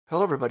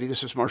Hello, everybody.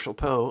 This is Marshall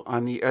Poe.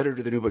 I'm the editor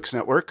of the New Books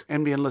Network.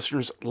 NBN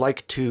listeners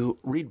like to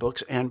read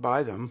books and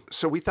buy them.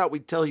 So we thought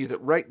we'd tell you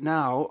that right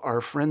now, our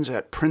friends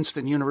at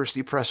Princeton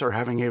University Press are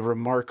having a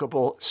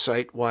remarkable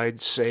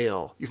site-wide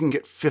sale. You can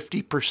get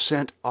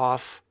 50%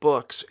 off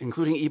books,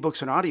 including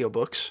ebooks and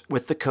audiobooks,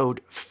 with the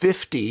code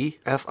 50,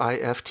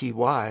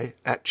 F-I-F-T-Y,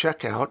 at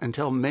checkout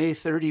until May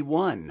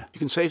 31. You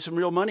can save some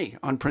real money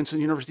on Princeton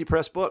University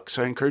Press books.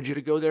 I encourage you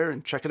to go there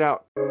and check it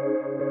out.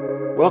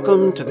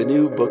 Welcome to the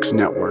New Books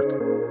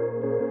Network.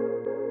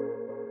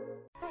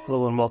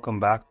 Hello and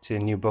welcome back to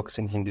New Books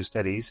in Hindu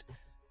Studies.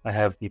 I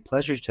have the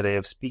pleasure today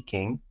of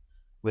speaking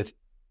with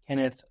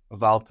Kenneth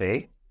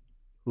Valpe,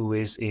 who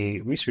is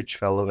a research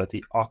fellow at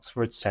the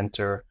Oxford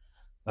Centre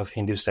of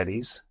Hindu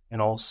Studies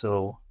and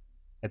also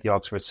at the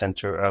Oxford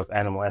Centre of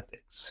Animal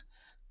Ethics.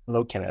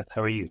 Hello, Kenneth.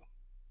 How are you?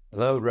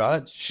 Hello,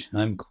 Raj.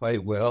 I'm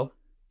quite well.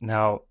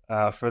 Now,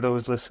 for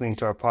those listening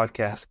to our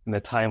podcast in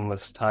the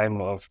timeless time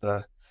of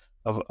the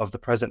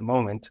present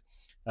moment,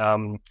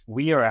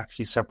 we are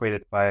actually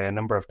separated by a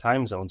number of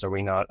time zones, are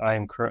we not? I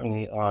am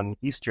currently on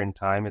Eastern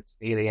time. It's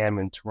 8 a.m.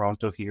 in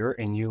Toronto here,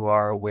 and you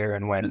are where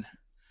and when?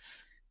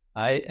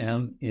 I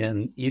am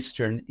in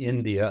Eastern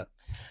India,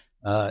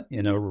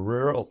 in a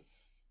rural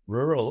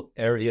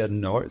area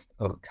north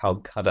of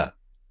Calcutta.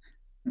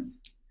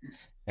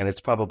 And it's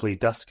probably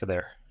dusk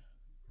there.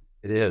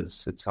 It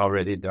is. It's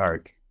already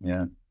dark.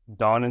 Yeah.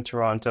 Dawn in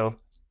Toronto,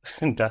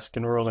 dusk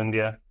in rural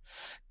India.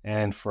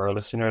 And for our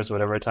listeners,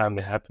 whatever time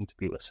they happen to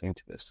be listening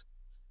to this.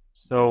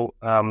 So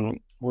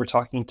we're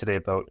talking today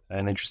about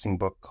an interesting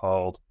book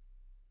called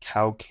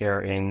Cow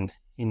Care in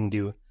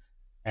Hindu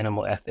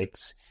Animal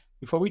Ethics.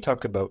 Before we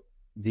talk about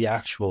the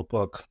actual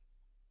book,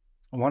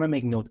 I want to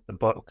make note that the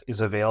book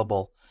is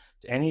available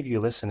to any of you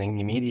listening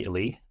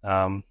immediately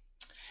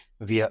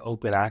via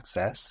open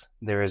access.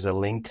 There is a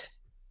link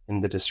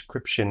in the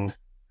description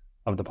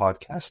of the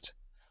podcast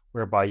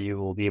whereby you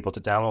will be able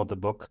to download the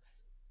book.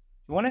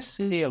 I want to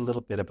say a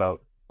little bit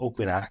about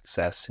open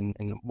access and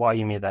why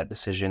you made that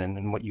decision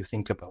and what you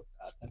think about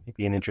that. That may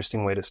be an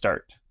interesting way to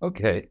start.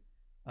 Okay.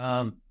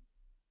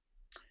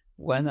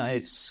 When I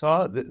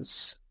saw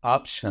this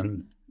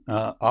option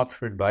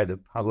offered by the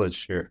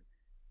publisher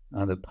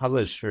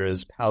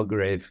is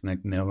Palgrave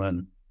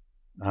Macmillan,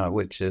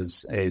 which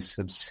is a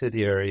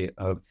subsidiary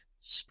of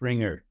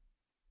Springer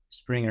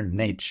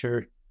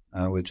Nature,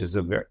 which is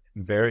a very,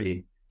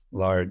 very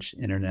large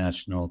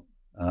international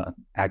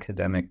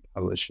academic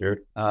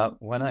publisher.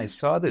 When I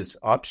saw this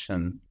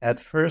option,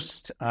 at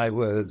first I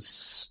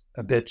was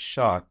a bit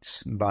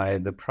shocked by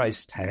the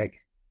price tag.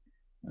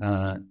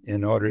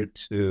 In order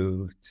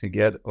to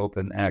get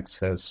open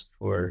access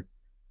for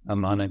a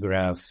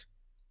monograph,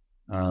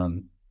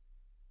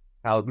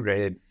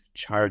 Palgrave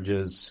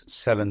charges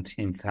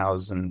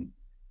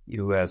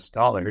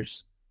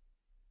 $17,000,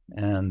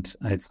 and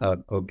I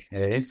thought,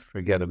 okay,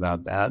 forget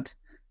about that.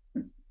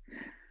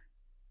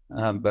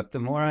 But the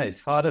more I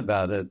thought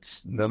about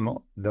it, the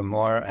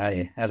more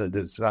I had a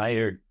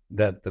desire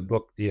that the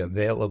book be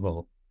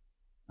available,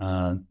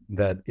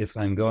 that if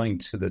I'm going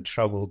to the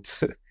trouble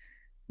to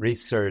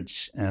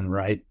research and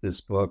write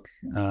this book,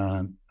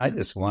 I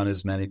just want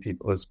as many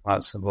people as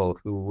possible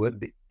who would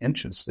be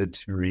interested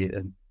to read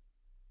it,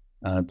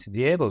 to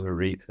be able to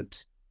read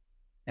it.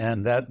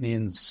 And that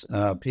means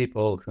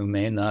people who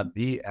may not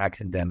be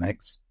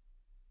academics,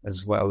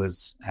 as well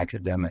as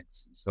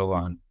academics and so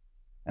on.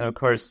 And of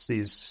course,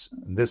 this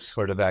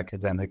sort of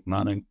academic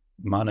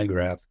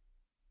monograph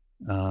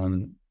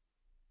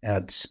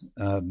at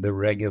the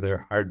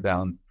regular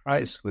hardbound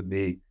price would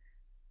be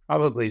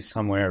probably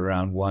somewhere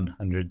around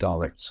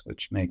 $100,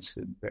 which makes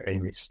it very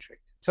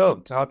restricted. So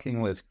talking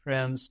with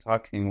friends,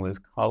 talking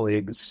with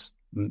colleagues,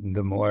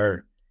 the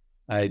more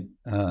I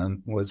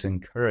was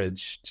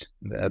encouraged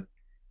that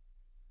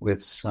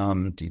with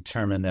some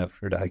determined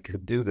effort, I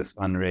could do the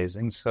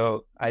fundraising.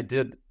 So I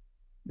did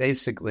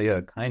basically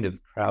a kind of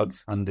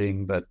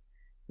crowdfunding, but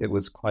it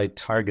was quite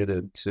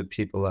targeted to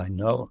people I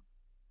know,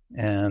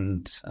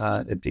 and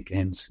it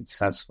became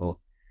successful.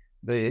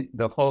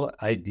 The whole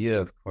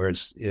idea, of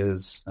course,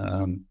 is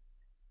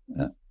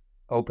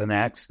open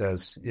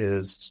access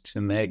is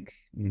to make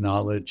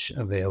knowledge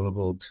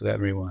available to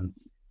everyone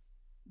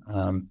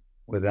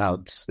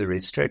without the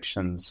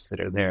restrictions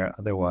that are there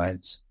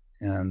otherwise.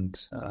 And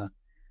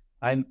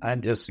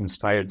I'm just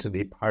inspired to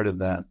be part of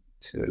that,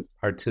 to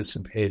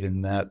participate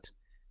in that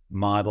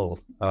model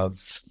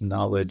of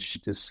knowledge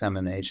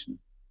dissemination.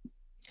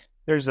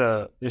 There's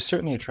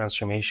certainly a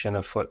transformation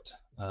afoot,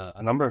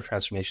 a number of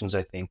transformations,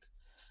 I think,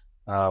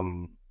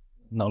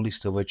 not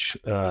least of which,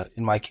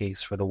 in my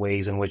case, for the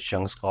ways in which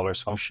young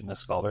scholars function as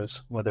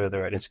scholars, whether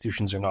they're at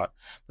institutions or not.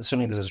 But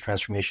certainly there's a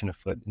transformation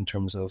afoot in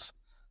terms of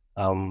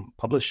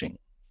publishing.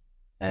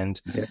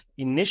 And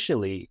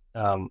initially,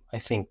 I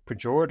think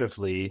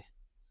pejoratively,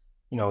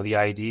 the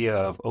idea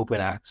of open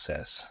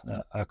access,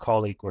 a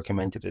colleague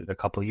recommended it a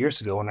couple of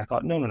years ago, and I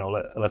thought, no,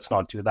 let's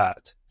not do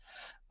that.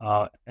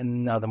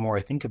 And now the more I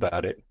think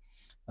about it,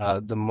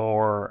 the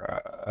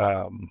more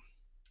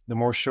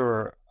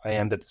sure I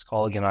am that this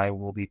colleague and I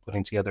will be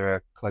putting together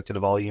a collected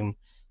volume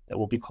that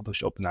will be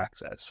published open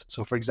access.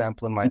 So, for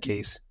example, in my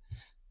case,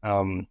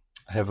 I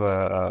have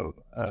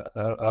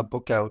a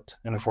book out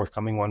and a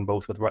forthcoming one,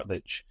 both with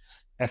Routledge.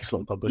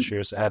 Excellent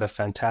publishers. I had a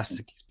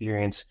fantastic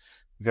experience,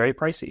 very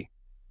pricey.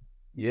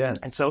 Yes.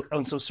 And so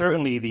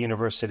certainly the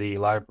university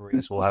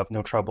libraries will have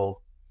no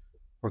trouble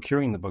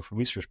procuring the book for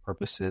research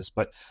purposes,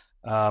 but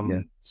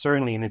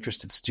certainly an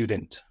interested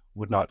student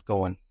would not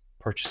go and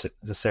purchase it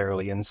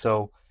necessarily. And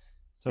so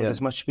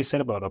there's much to be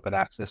said about open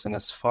access. And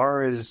as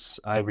far as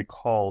I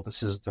recall,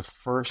 this is the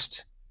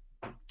first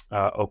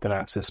open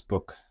access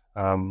book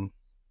that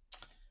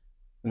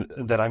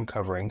I'm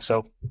covering.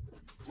 So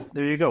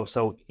there you go.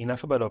 So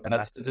enough about open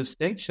access. That's the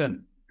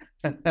distinction.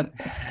 And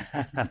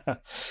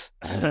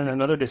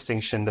another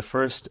distinction, the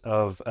first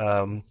of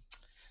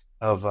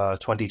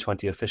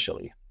 2020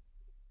 officially.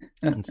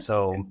 And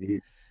so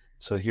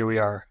here we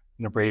are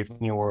in a brave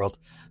new world.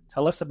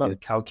 Tell us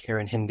about cow care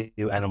and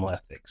Hindu animal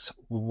ethics.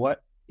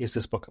 What is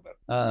this book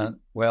about?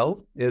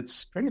 Well,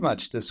 it's pretty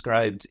much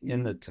described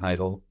in the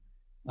title.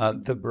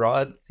 The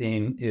broad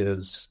theme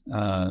is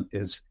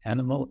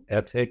animal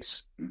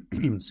ethics.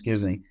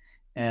 Excuse me,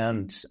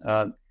 and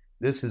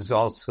this is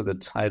also the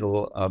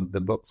title of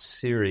the book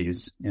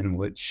series in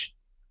which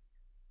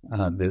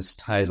this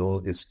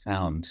title is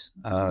found.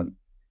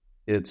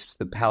 It's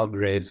the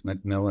Palgrave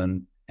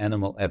Macmillan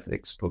Animal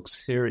Ethics book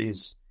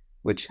series,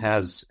 which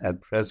has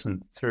at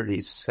present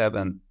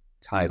 37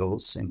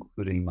 titles,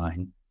 including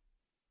mine.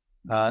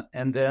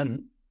 And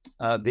then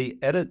the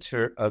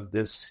editor of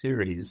this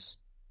series,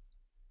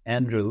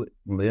 Andrew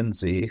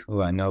Lindsay,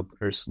 who I know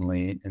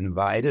personally,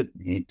 invited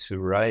me to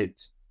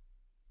write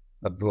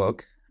a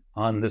book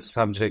on the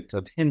subject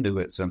of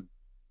Hinduism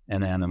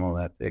and animal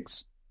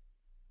ethics.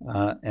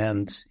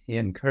 And he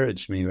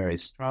encouraged me very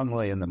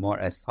strongly. And the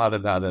more I thought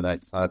about it, I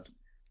thought,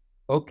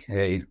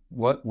 okay,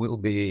 what will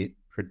be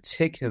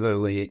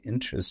particularly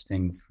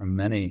interesting from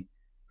many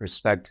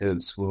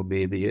perspectives will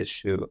be the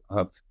issue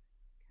of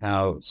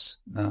cows.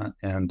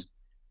 And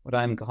what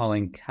I'm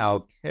calling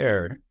cow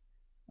care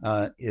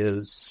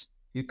is,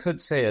 you could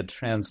say, a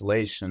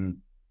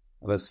translation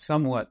of a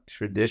somewhat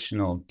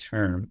traditional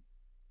term,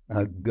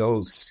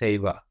 Go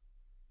Seva,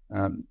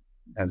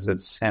 as a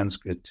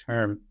Sanskrit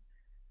term,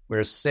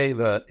 where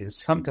seva is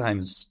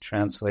sometimes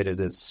translated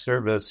as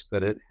service,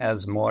 but it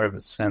has more of a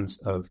sense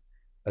of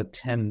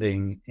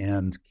attending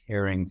and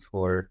caring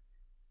for,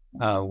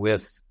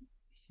 with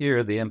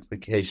here the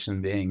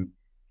implication being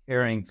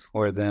caring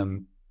for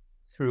them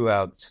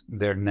throughout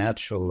their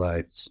natural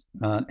lives.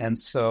 And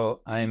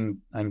so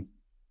I'm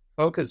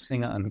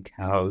focusing on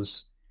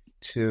cows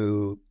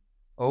to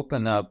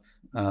open up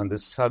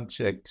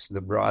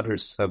the broader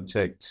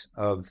subject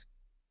of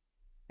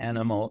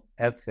animal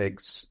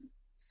ethics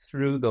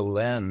through the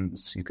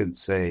lens, you could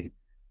say,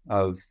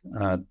 of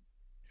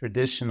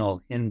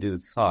traditional Hindu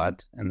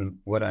thought. And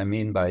what I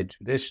mean by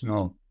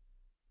traditional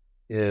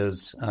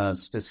is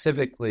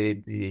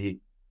specifically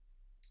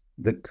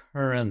the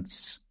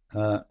currents,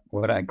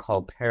 what I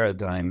call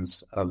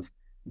paradigms of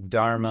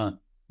Dharma,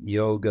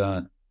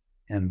 yoga,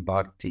 and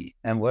bhakti.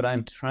 And what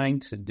I'm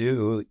trying to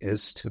do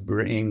is to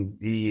bring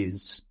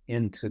these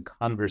into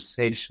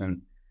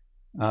conversation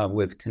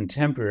with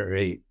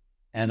contemporary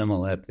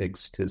animal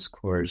ethics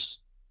discourse,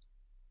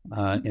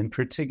 in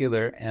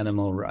particular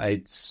animal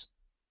rights,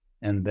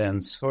 and then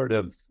sort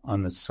of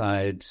on the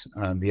side,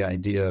 the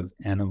idea of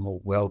animal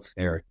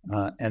welfare.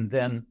 And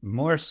then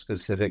more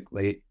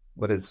specifically,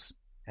 what has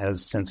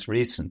since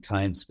recent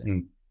times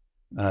been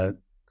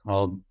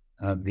called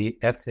the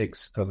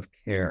ethics of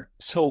care.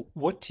 So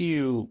what do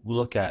you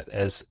look at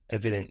as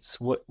evidence?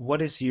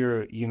 What is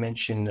you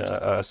mentioned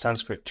a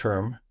Sanskrit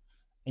term,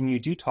 and you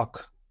do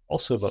talk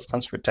also about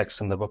Sanskrit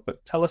texts in the book,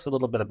 but tell us a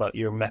little bit about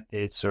your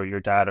methods or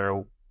your data,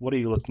 or what are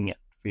you looking at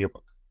for your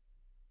book?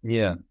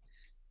 Yeah.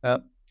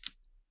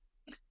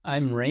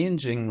 I'm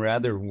ranging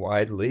rather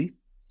widely.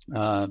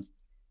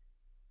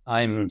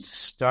 I'm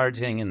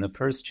starting in the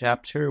first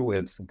chapter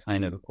with a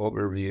kind of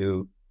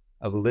overview,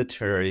 a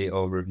literary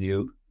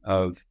overview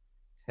of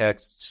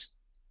texts,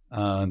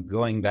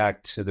 going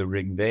back to the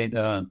Rig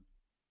Veda,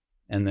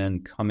 and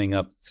then coming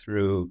up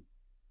through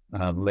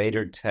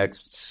later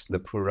texts, the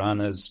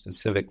Puranas,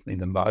 specifically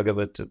the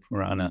Bhagavata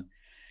Purana,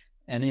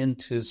 and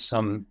into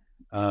some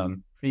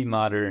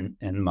pre-modern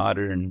and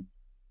modern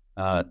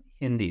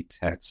Hindi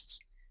texts.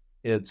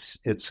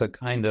 It's a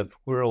kind of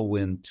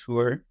whirlwind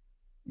tour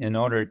in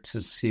order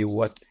to see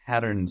what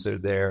patterns are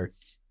there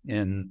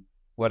in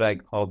what I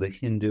call the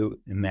Hindu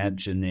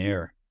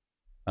imaginaire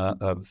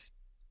of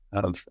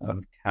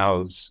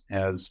cows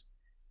as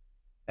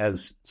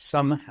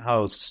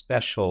somehow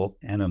special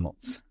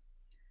animals.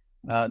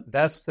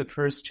 That's the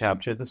first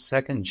chapter. The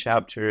second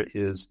chapter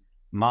is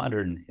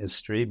modern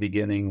history,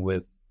 beginning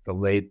with the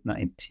late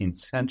 19th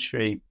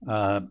century,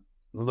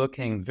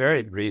 looking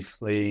very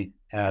briefly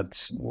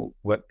at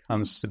what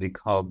comes to be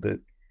called the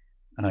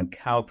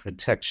cow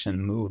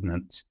protection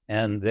movement,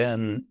 and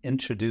then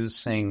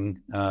introducing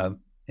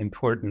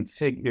important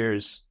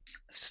figures,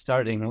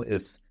 starting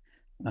with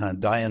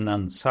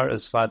Dayanand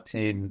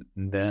Saraswati,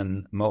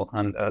 then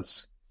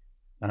Mohandas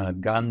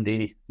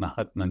Gandhi,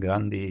 Mahatma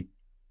Gandhi.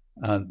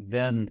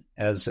 Then,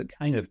 as a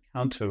kind of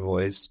counter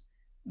voice,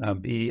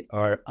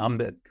 B.R.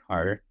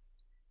 Ambedkar.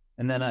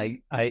 And then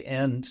I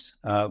end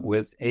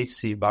with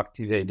A.C.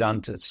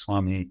 Bhaktivedanta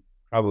Swami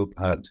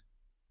Prabhupada,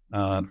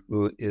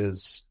 who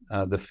is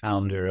the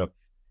founder of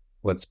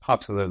what's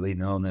popularly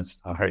known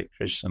as the Hare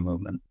Krishna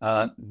movement.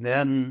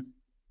 Then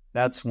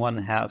that's one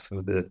half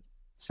of the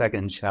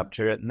second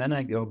chapter. And then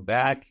I go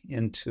back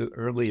into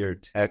earlier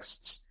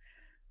texts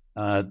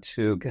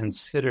to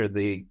consider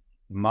the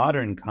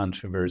modern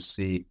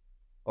controversy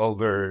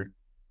over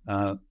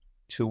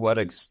to what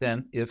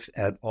extent, if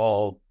at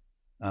all,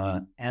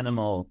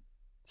 animal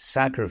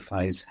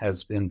sacrifice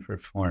has been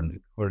performed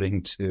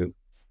according to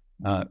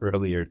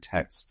earlier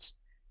texts.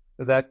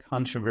 So that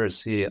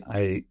controversy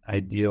I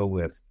deal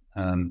with,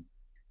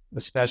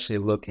 especially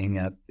looking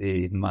at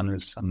the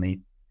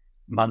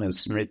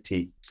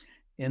Manusmriti.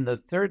 In the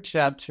third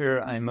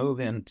chapter, I move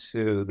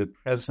into the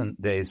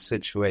present-day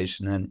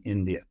situation in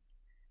India.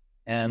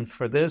 And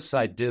for this,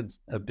 I did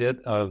a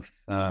bit of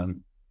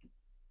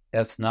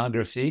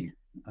ethnography,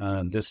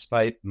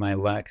 despite my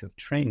lack of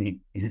training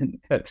in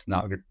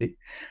ethnography.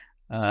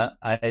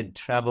 I had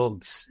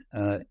traveled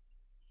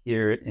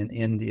here in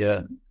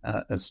India,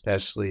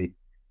 especially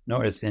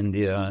North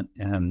India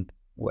and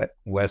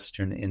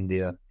Western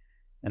India,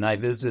 and I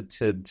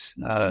visited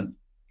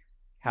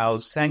cow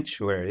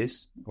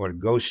sanctuaries or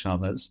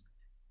goshalas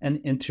and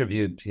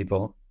interviewed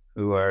people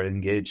who are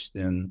engaged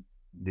in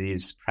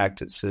these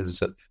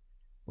practices of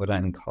what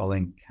I'm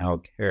calling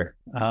cow care.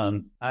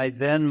 I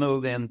then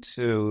move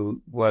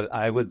into what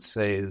I would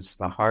say is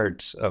the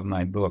heart of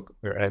my book,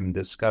 where I'm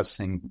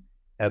discussing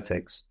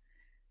ethics.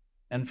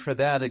 And for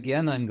that,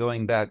 again, I'm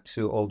going back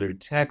to older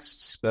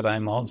texts, but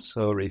I'm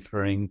also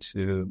referring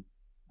to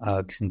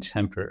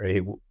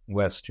contemporary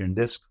Western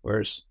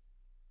discourse.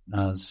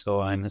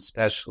 So I'm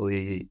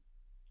especially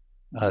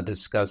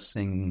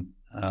discussing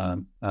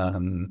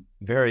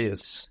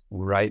various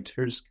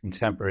writers,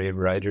 contemporary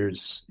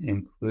writers,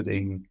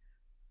 including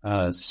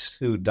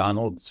Sue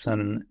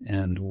Donaldson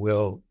and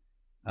Will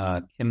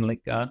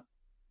Kymlicka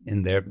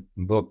in their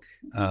book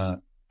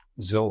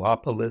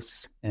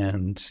Zoopolis,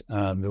 and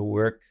the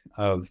work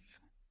of,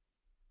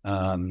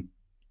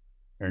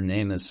 her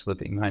name is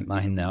slipping my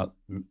mind now,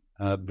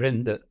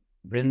 Brinda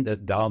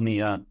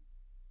Dalmia,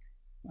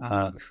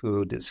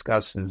 who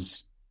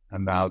discusses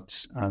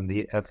about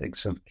the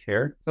ethics of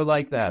care. So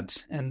like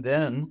that. And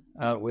then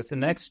with the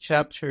next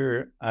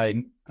chapter,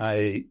 I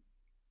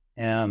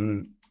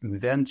am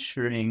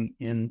venturing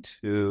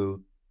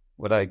into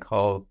what I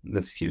call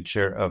the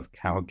future of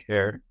cow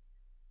care.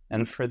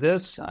 And for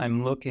this,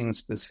 I'm looking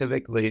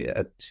specifically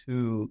at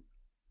two,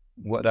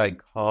 what I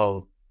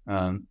call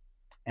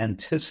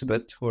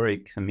anticipatory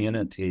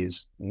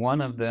communities.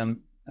 One of them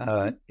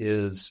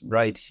is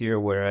right here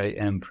where I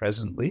am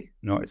presently,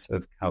 north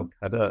of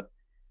Calcutta,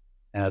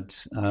 at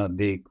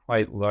the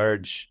quite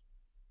large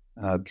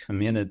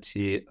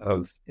community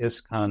of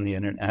ISKCON, the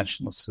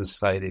International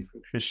Society for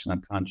Krishna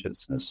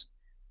Consciousness,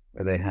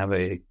 where they have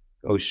a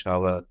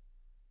goshala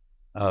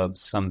of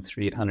some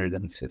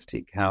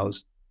 350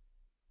 cows.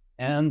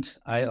 And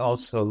I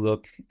also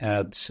look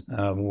at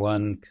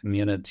one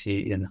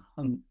community in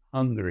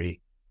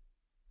Hungary,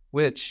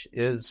 which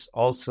is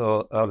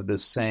also of the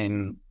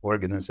same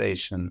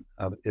organization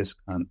of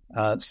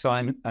ISKCON. So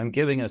I'm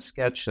giving a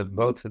sketch of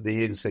both of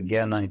these.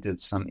 Again, I did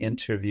some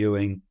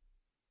interviewing,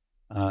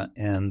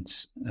 and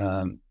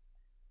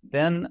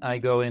then I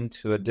go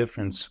into a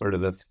different sort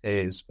of a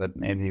phase, but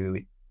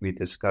maybe we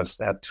discuss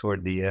that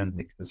toward the end,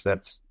 because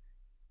that's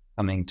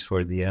coming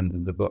toward the end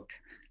of the book.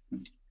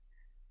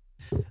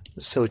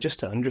 So just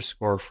to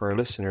underscore for our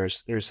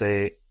listeners, there's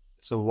a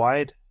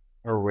wide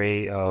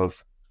array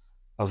of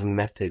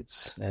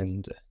methods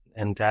and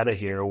data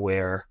here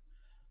where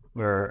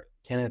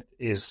Kenneth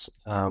is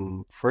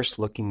first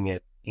looking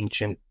at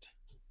ancient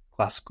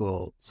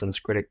classical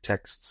Sanskritic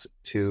texts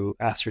to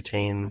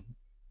ascertain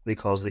what he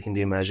calls the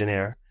Hindu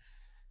imaginaire,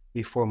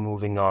 before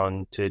moving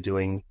on to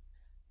doing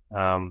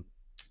the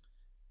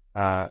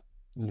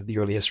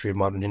early history of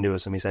modern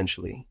Hinduism,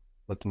 essentially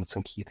looking at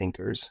some key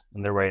thinkers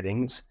and their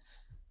writings,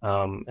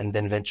 and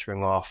then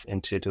venturing off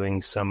into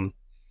doing some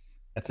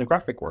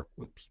ethnographic work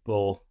with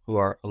people who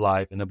are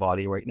alive in the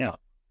body right now,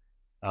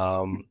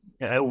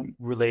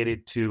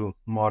 related to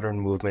modern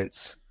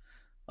movements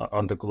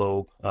on the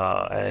globe,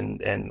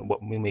 and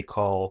what we may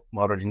call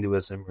modern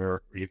Hinduism,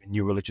 or even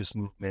new religious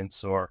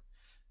movements or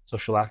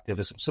social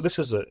activism. So this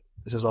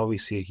is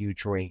obviously a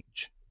huge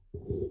range.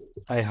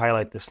 I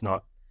highlight this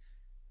not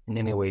in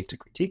any way to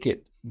critique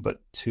it, but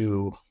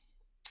to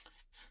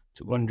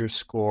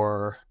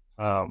underscore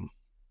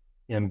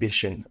the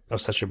ambition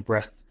of such a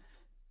breadth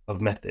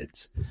of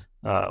methods,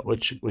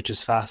 which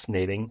is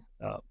fascinating.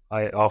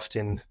 I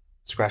often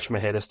scratch my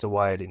head as to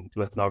why I didn't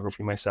do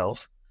ethnography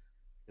myself.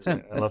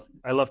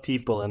 I love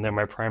people, and they're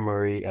my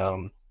primary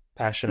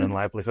passion and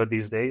livelihood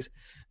these days.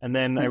 And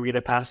then I read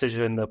a passage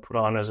in the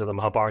Puranas or the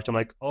Mahabharata. I'm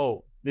like,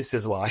 oh, this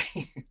is why.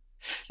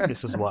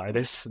 This is why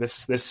this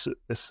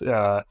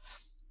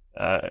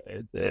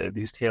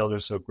these tales are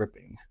so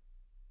gripping.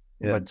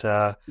 Yeah.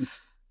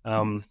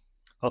 But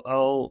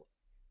I'll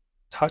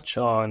touch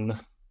on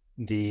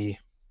the.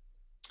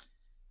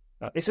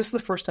 Is this the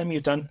first time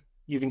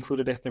you've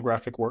included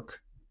ethnographic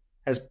work?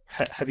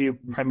 Have you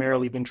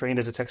primarily been trained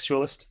as a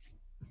textualist?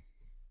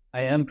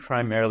 I am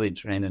primarily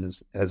trained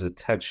as a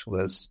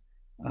textualist,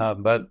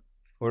 but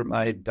for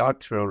my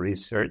doctoral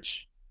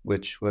research,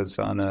 which was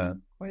on a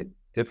quite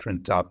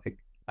different topic,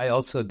 I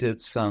also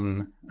did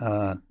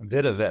a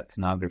bit of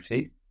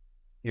ethnography.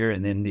 Here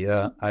in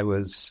India, I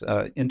was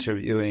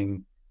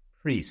interviewing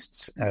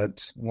priests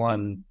at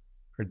one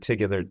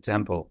particular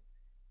temple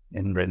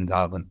in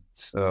Vrindavan.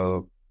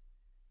 So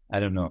I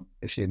don't know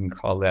if you can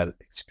call that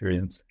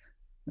experience.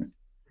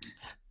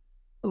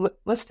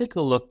 Let's take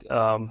a look,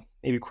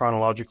 maybe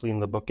chronologically in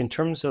the book. In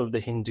terms of the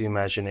Hindu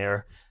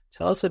Imaginaire,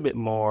 tell us a bit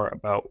more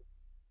about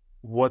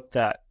what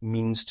that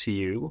means to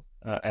you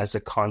as a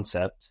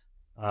concept,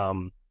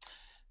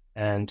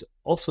 and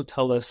also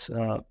tell us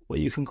what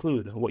you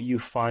conclude, what you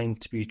find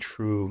to be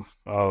true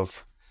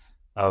of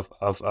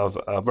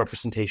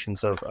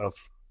representations of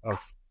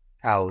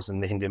cows in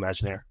the Hindu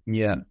Imaginaire.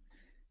 Yeah,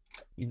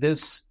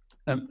 this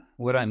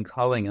what I'm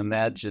calling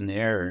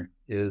Imaginaire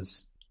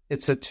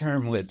it's a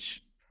term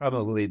which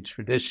probably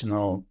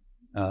traditionalist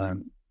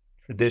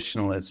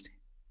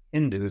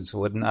Hindus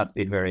would not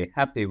be very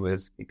happy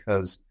with,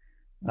 because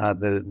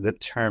the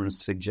term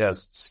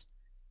suggests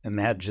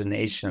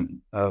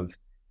imagination of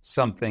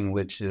something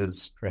which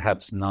is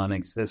perhaps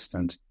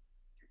non-existent.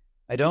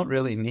 I don't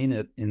really mean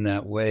it in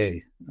that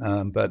way,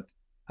 but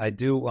I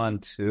do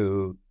want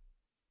to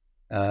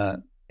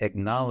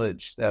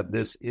acknowledge that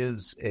this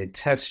is a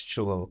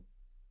textual,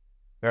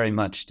 very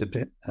much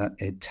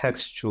a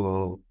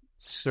textual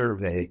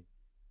survey,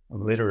 a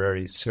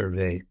literary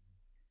survey.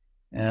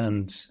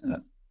 And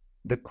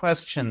the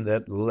question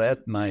that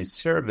led my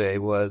survey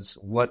was,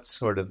 what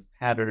sort of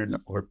pattern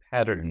or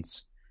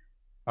patterns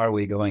are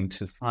we going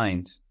to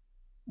find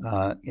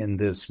in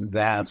this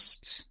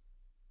vast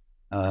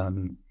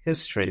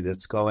history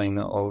that's going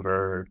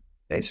over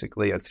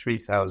basically a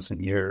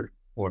 3,000-year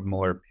or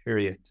more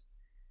period?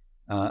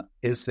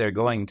 Is there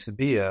going to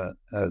be a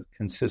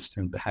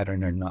consistent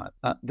pattern or not?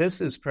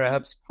 This is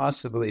perhaps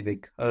possibly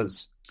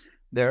because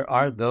there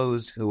are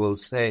those who will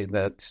say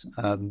that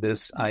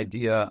this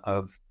idea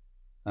of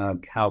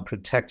cow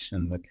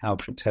protection, the cow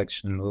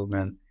protection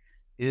movement,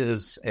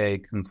 is a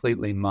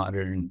completely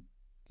modern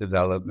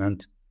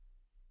development.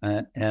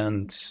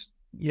 And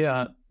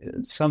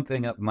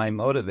something of my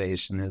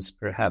motivation is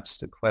perhaps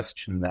to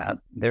question that.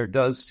 There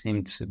does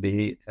seem to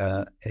be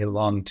a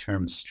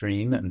long-term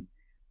stream, and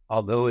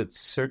although it's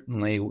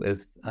certainly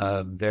with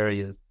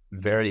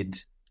varied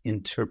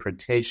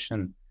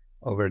interpretation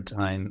over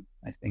time,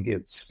 I think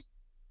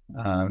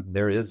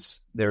there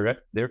is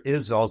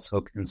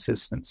also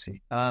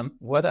consistency.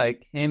 What I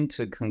came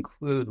to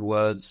conclude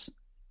was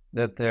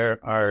that there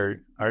are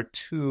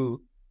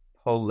two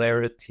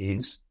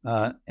polarities,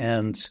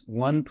 and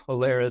one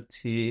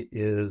polarity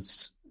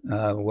is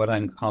what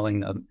I'm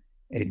calling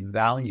a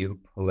value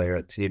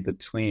polarity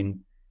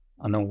between,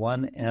 on the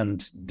one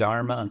end,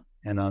 Dharma,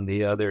 and on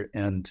the other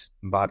end,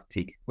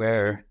 Bhakti,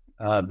 where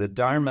the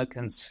Dharma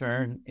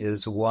concern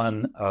is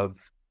one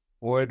of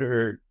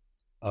order,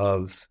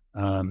 of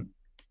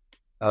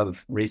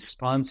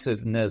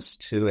responsiveness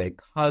to a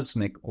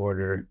cosmic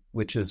order,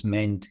 which is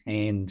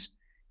maintained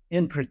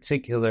in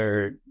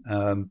particular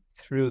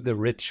through the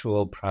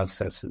ritual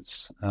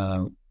processes,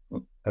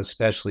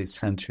 especially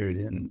centered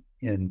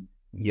in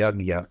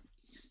yajna,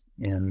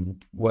 in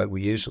what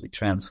we usually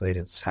translate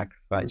as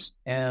sacrifice.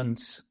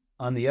 And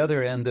on the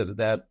other end of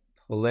that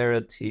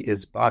polarity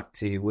is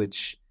bhakti,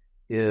 which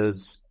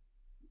is,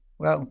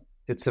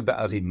 it's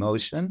about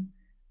emotion,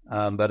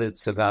 but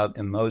it's about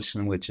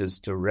emotion which is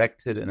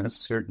directed in a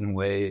certain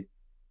way,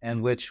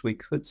 and which we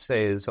could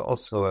say is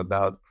also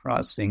about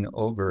crossing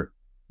over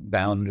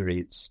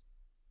boundaries.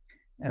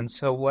 And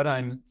so what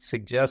I'm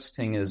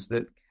suggesting is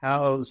that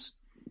cows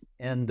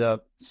end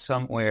up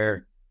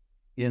somewhere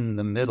in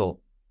the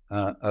middle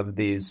of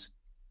these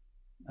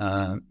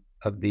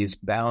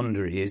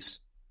boundaries,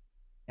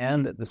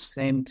 and at the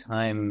same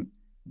time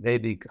they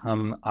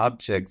become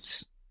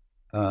objects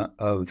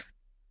of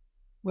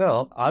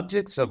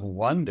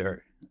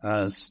wonder,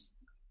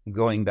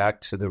 going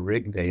back to the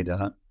Rig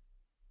Veda,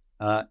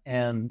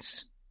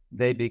 and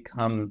they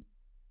become,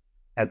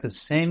 at the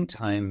same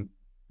time,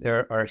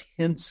 there are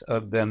hints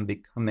of them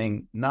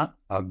becoming not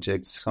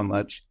objects so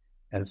much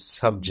as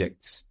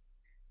subjects.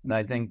 And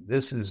I think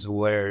this is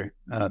where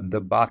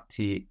the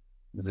bhakti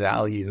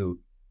value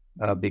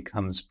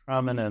becomes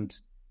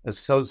prominent,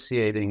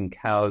 associating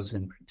cows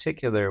in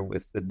particular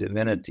with the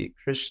divinity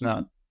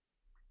Krishna,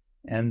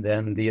 and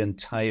then the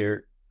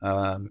entire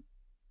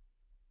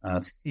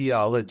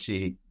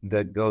theology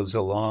that goes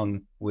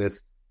along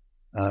with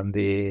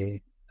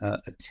the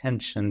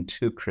attention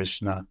to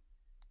Krishna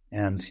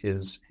and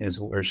his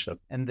worship.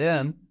 And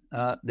then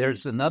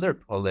there's another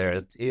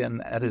polarity,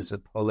 and that is a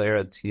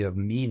polarity of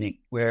meaning,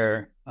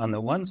 where on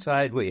the one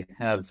side we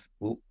have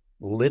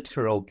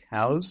literal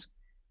cows,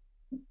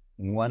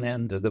 one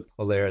end of the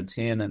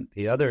polarity, and at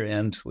the other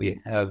end we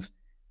have,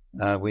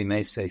 we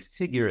may say,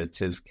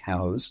 figurative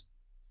cows.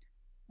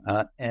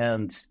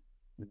 And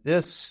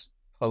this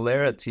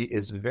polarity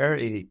is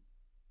very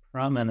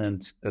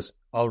prominent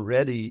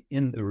already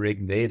in the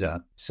Rig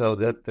Veda, so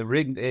that the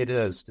Rig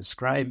Veda is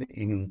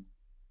describing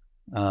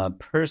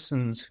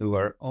persons who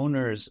are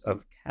owners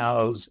of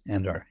cows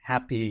and are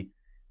happy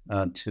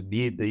to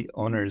be the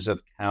owners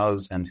of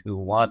cows and who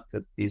want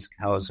that these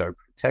cows are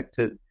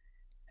protected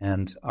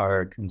and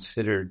are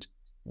considered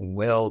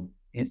well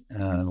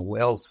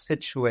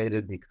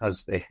situated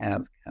because they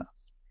have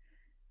cows.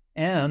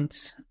 And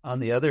on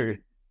the other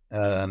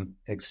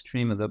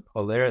extreme of the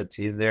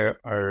polarity, there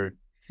are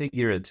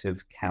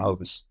figurative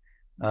cows.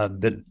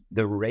 The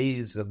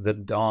rays of the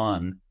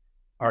dawn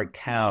are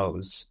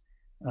cows.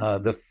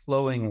 The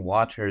flowing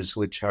waters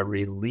which are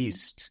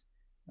released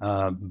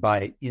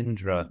by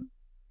Indra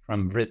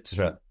from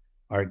Vritra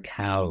are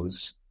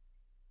cows.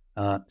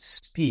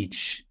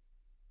 Speech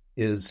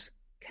is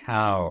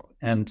cow,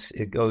 and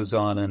it goes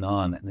on,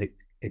 and it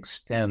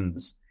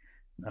extends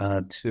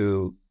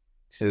to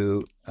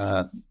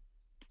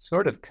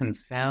sort of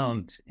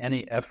confound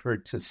any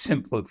effort to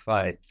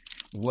simplify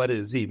what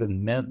is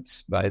even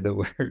meant by the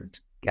word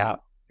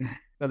cow.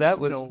 So that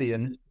was the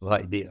initial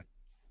idea.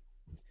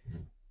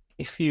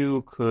 If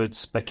you could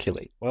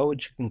speculate, why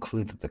would you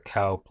conclude that the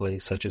cow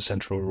plays such a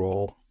central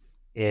role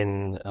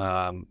in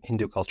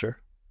Hindu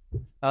culture?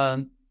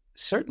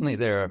 Certainly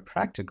there are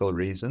practical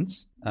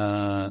reasons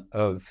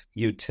of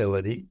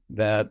utility,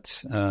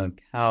 that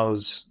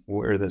cows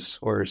were the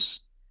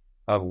source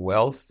of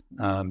wealth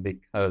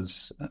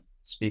because,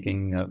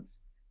 speaking of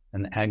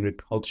an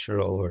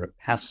agricultural or a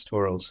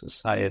pastoral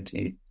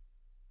society,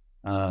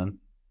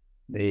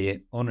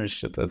 the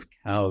ownership of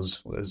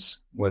cows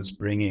was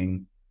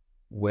bringing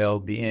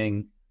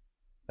well-being,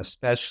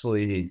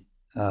 especially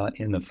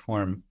in the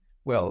form,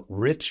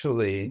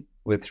 ritually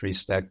with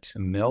respect to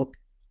milk,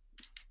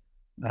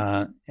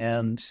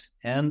 and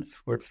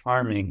for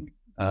farming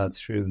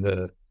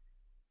through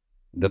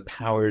the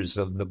powers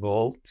of the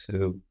bull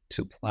to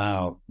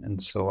plow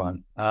and so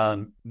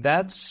on.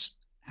 That's,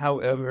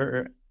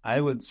 however, I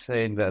would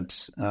say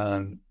that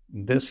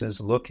this is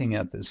looking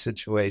at the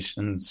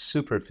situation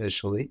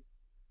superficially.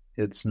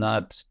 It's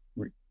not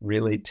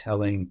really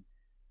telling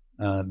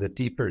the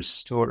deeper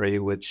story,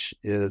 which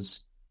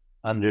is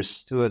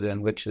understood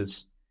and which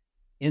is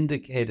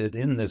indicated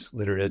in this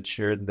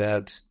literature,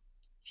 that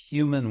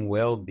human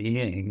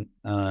well-being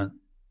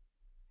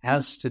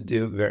has to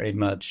do very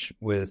much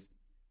with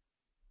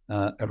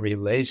a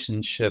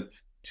relationship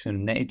to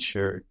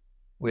nature,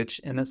 which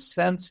in a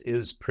sense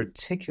is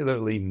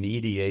particularly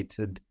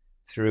mediated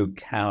through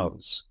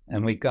cows.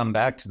 And we come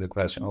back to the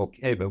question,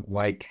 okay, but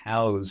why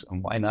cows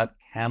and why not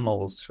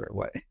camels? Or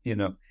why,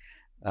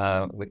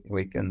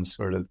 we can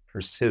sort of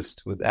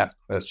persist with that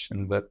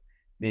question. But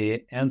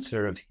the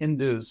answer of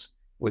Hindus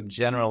would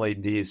generally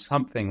be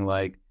something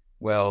like,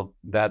 well,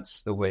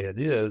 that's the way it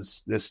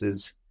is. This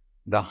is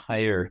the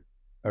higher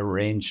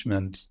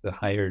arrangement, the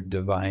higher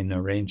divine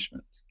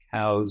arrangement.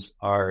 Cows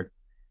are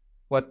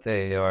what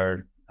they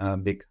are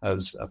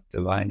because of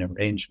divine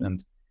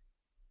arrangement.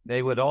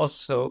 They would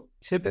also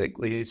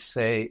typically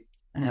say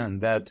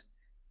that,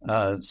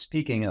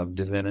 speaking of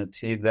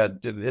divinity,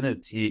 that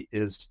divinity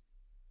is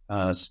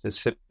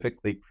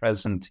specifically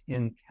present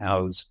in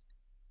cows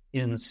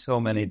in so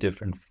many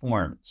different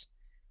forms,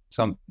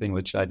 something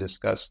which I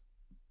discussed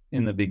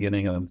in the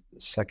beginning of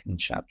the second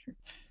chapter.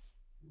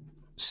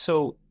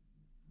 So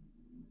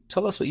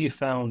tell us what you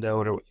found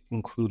out or what you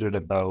concluded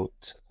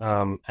about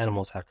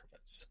animal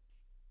sacrifice.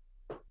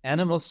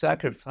 Animal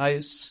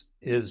sacrifice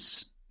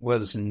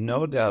was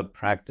no doubt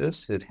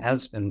practiced. It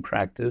has been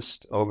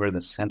practiced over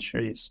the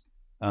centuries.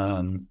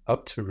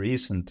 Up to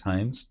recent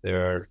times,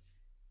 there are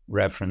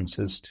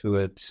references to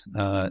it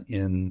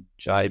in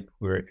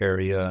Jaipur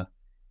area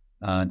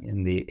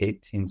in the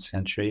 18th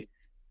century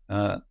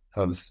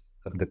of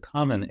the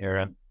Common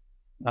Era.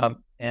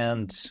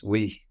 And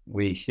we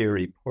hear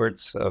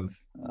reports of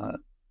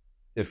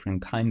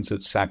different kinds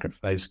of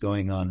sacrifice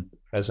going on at the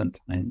present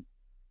time.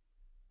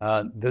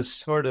 This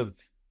sort of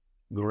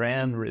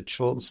grand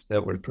rituals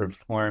that were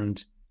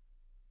performed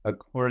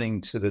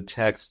according to the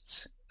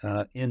texts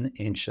in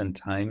ancient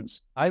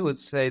times, I would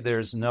say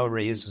there's no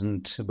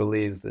reason to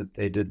believe that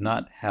they did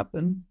not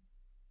happen.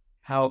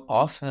 How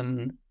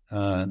often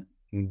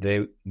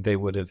they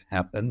would have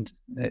happened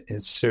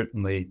is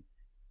certainly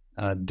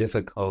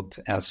difficult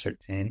to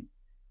ascertain,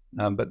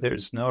 but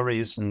there's no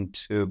reason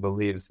to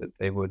believe that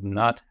they would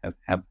not have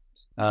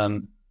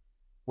happened.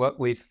 What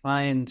we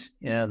find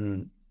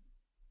in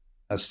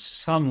a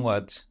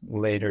somewhat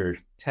later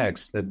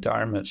text, the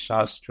Dharma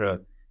Shastra,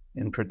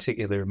 in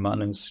particular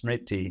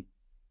Manusmriti,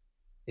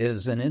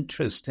 is an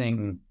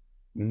interesting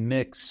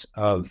mix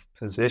of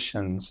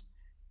positions.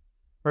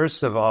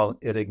 First of all,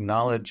 it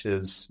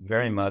acknowledges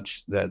very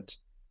much that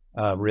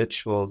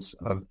rituals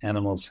of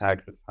animal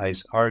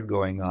sacrifice are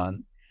going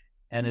on,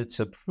 and it's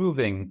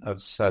approving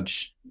of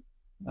such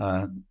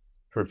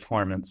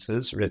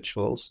performances,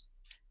 rituals.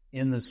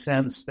 in the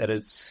sense that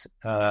it's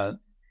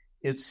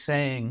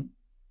saying,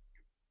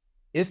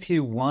 if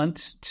you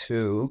want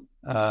to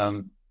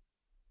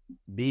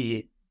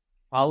be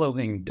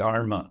following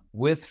Dharma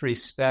with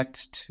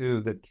respect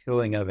to the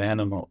killing of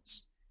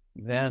animals,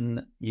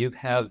 then you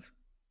have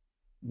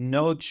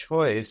no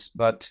choice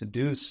but to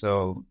do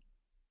so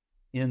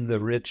in the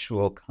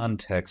ritual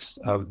context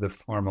of the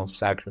formal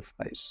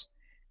sacrifice.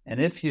 And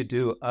if you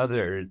do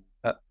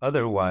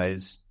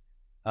otherwise,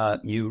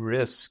 you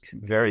risk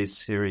very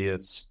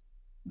serious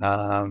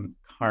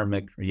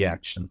karmic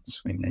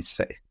reactions, we may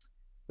say.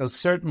 So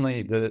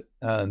certainly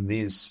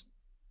these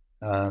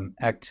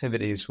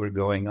activities were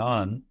going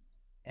on,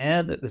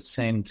 and at the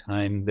same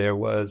time there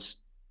was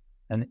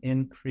an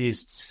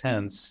increased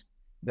sense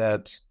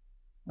that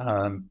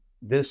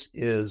this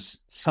is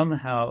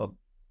somehow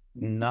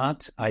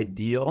not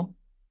ideal,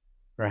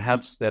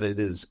 perhaps that it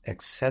is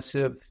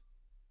excessive,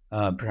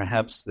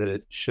 perhaps that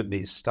it should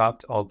be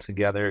stopped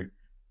altogether,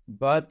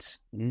 but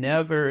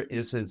never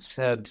is it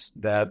said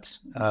that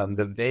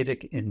the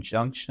Vedic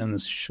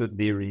injunctions should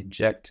be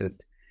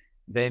rejected.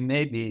 They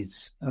may be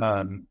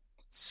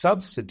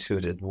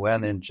substituted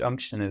when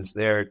injunction is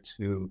there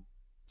to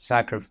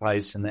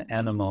sacrifice an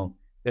animal.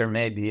 There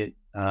may be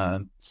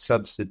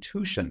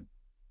substitution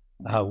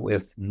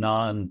with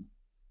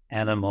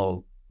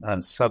non-animal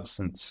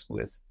substance,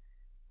 with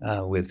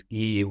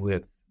ghee,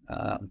 with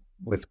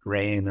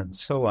grain, and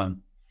so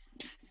on.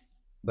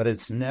 But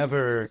it's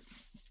never.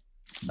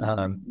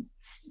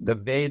 The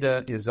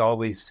Veda is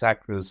always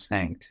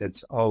sacrosanct.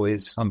 It's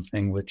always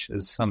something which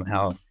is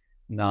somehow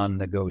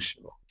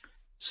non-negotiable.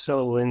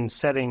 So, in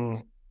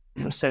setting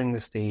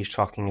the stage,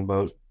 talking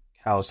about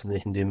cows in the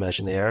Hindu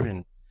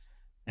imaginary,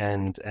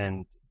 and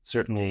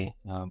certainly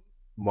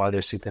why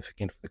they're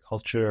significant for the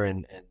culture,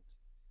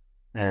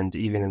 and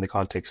even in the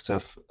context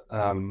of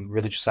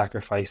religious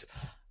sacrifice,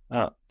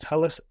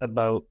 tell us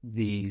about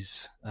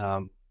these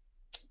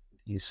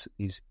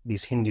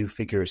Hindu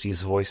figures,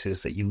 these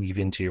voices that you weave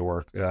into your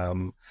work.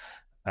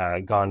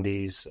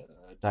 Gandhi's,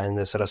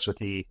 Dayananda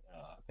Saraswati,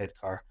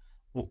 Ambedkar.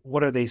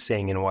 What are they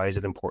saying, and why is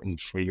it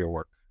important for your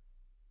work?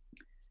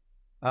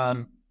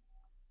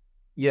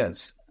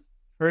 Yes.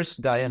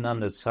 First,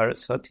 Dayananda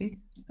Saraswati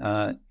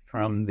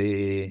from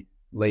the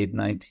late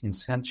 19th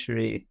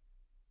century.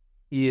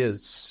 He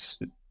is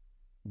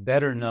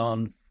better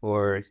known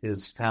for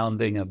his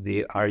founding of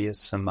the Arya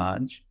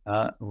Samaj,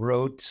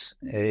 wrote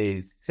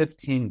a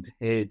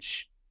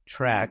 15-page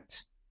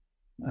tract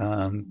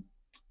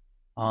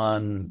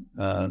on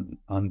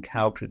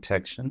cow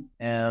protection.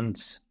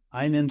 And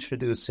I'm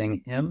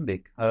introducing him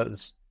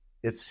because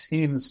it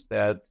seems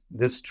that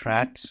this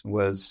tract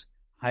was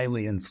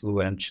highly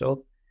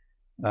influential,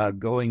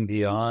 going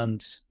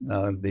beyond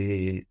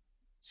the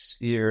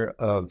sphere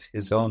of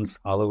his own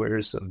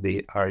followers of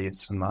the Arya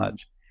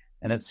Samaj.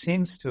 And it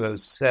seems to have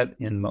set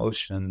in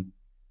motion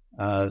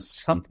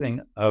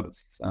something of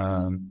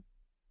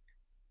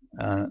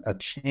a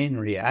chain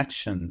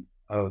reaction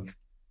of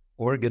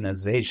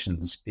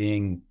organizations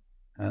being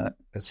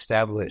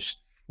established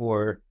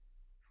for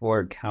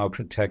cow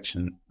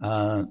protection.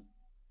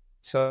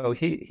 So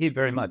he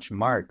very much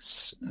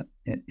marks,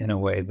 in a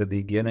way, the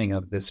beginning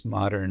of this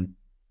modern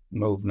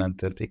movement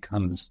that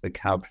becomes the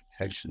cow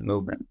protection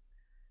movement.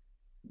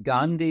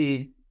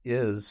 Gandhi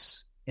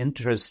is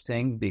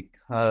interesting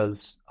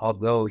because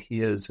although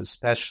he is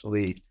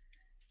especially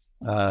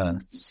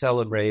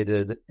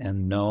celebrated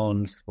and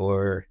known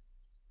for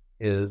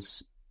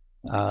his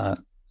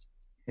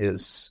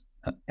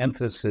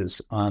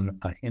emphasis on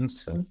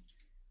ahimsa,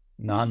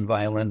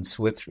 nonviolence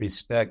with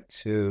respect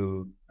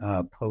to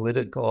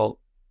political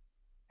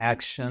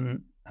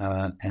action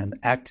and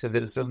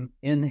activism,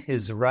 in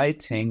his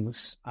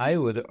writings, I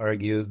would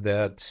argue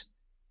that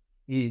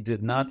he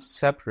did not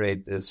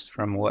separate this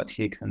from what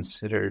he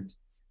considered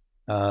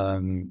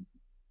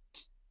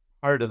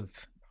part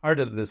of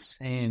the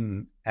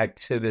same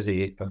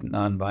activity of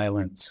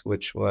nonviolence,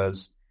 which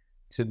was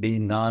to be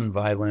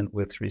nonviolent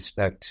with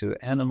respect to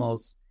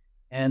animals,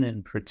 and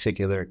in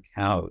particular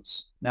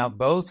cows. Now,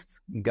 both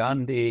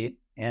Gandhi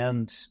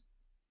and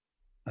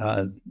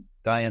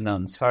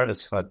Dayananda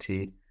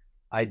Saraswati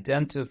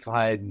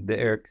identified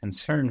their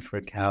concern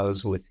for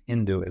cows with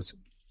Hinduism.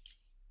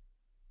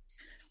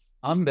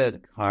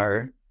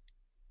 Ambedkar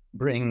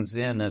brings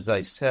in, as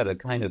I said, a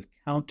kind of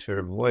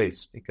counter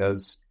voice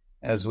because,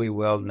 as we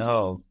well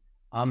know,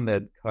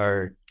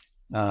 Ambedkar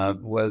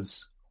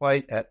was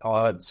quite at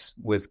odds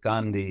with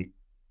Gandhi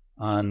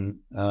on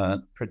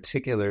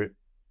particular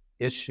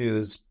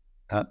issues,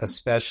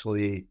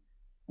 especially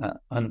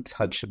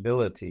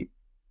untouchability.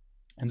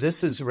 And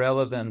this is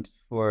relevant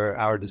for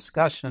our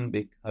discussion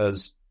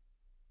because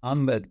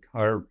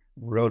Ambedkar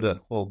wrote a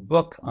whole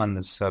book on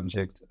the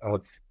subject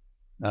of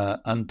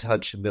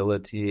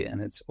untouchability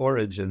and its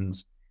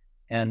origins.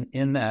 And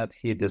in that,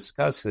 he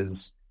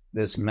discusses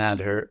this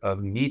matter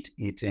of meat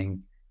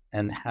eating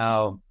and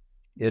how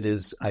it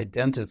is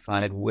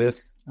identified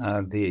with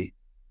the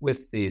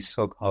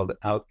so-called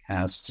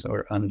outcasts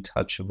or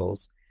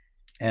untouchables.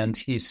 And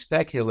he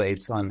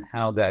speculates on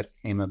how that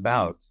came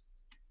about.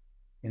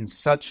 in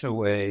such a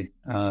way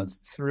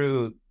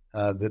through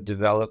the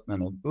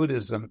development of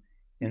Buddhism,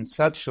 in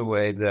such a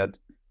way that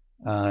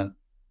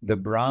the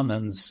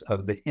Brahmins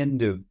of the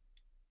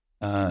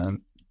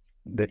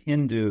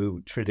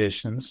Hindu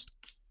traditions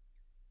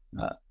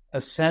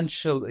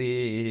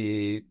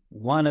essentially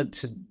wanted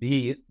to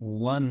be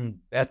one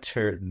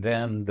better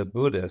than the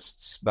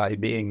Buddhists by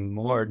being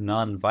more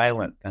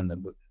nonviolent than the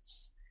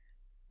Buddhists,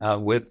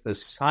 with the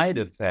side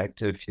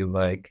effect, if you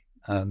like,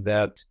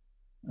 that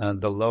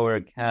the lower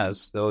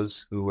castes,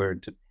 those who were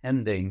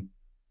depending,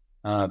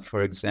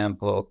 for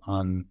example,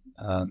 on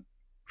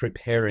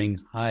preparing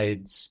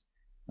hides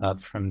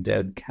from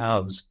dead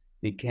cows,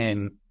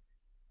 became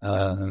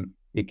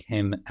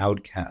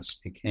outcasts,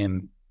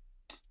 became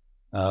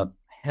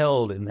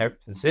held in their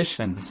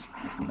positions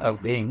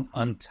of being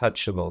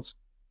untouchables,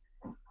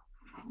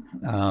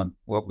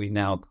 what we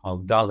now call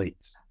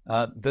Dalits.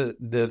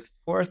 The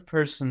fourth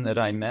person that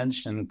I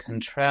mentioned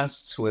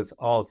contrasts with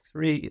all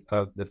three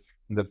of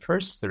the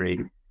first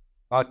three,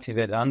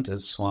 Bhaktivedanta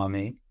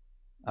Swami,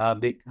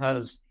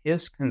 because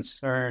his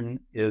concern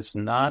is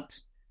not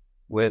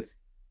with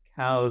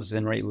cows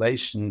in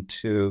relation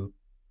to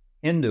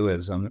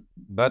Hinduism,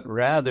 but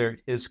rather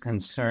his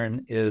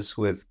concern is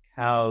with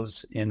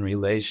cows in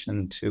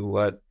relation to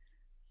what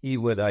he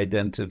would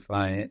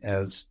identify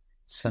as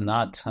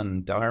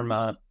Sanatan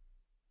Dharma,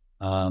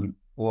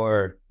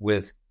 or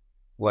with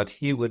what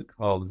he would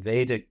call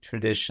Vedic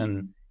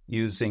tradition,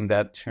 using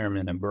that term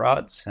in a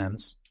broad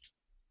sense,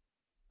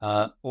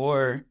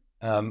 or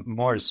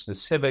more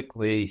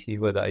specifically, he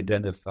would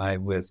identify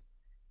with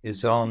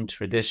his own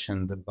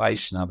tradition, the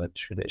Vaishnava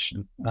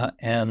tradition.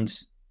 And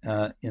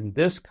in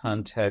this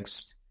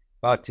context,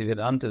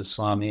 Bhaktivedanta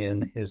Swami,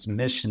 in his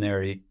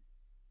missionary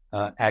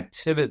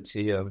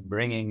activity of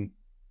bringing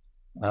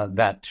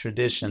that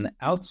tradition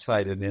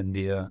outside of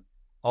India,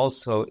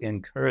 also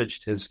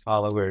encouraged his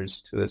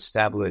followers to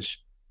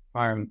establish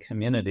farm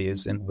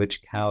communities in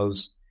which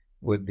cows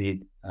would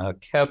be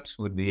kept,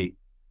 would be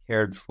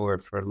cared for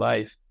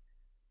life,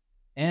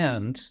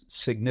 and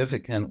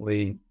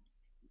significantly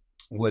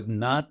would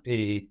not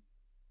be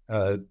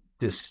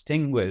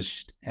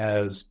distinguished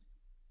as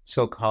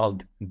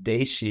so-called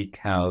Deshi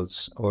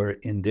cows or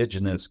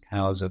indigenous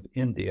cows of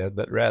India,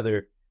 but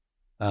rather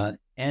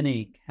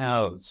any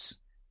cows,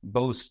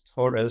 Bos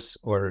taurus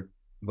or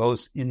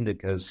Bos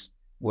indicus,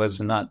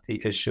 was not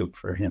the issue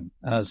for him.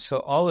 So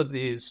all of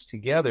these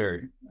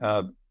together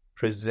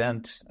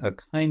present a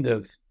kind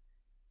of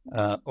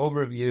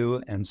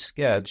overview and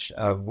sketch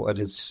of what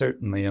is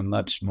certainly a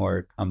much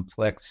more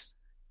complex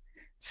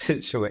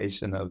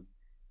situation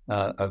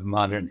of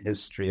modern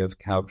history of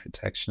cow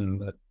protection.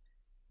 But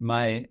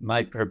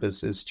my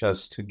purpose is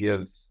just to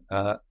give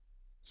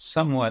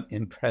somewhat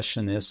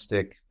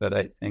impressionistic, but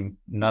I think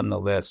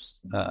nonetheless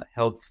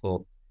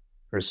helpful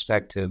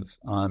perspective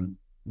on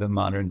the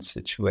modern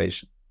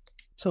situation.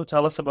 So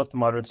tell us about the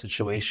modern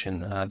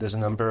situation. There's a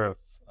number of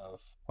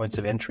points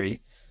of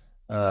entry,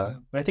 but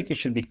I think it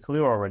should be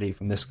clear already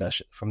from this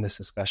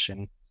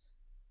discussion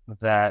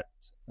that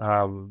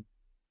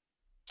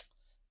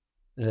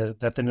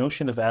that the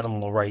notion of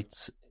animal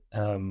rights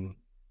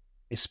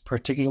is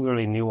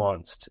particularly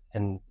nuanced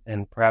and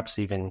perhaps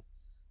even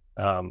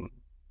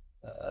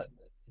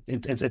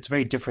it's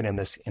very different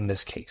in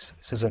this case.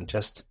 This isn't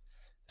just a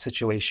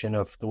situation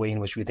of the way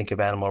in which we think of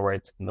animal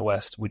rights in the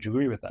West. Would you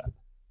agree with that?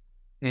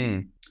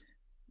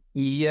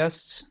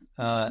 Yes,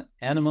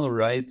 animal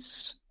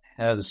rights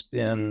has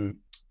been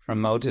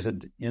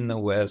promoted in the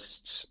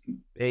West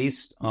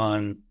based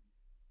on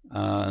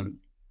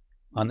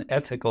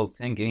ethical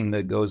thinking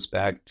that goes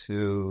back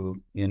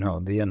to,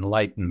 the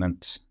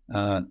Enlightenment,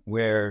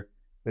 where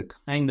the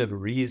kind of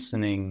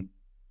reasoning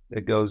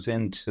that goes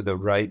into the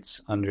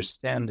rights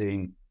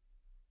understanding,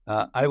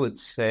 I would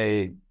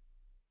say,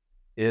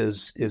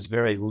 is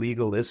very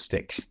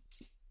legalistic.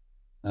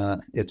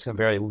 It's a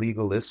very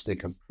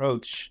legalistic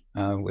approach,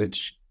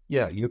 which,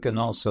 you can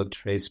also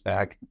trace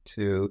back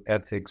to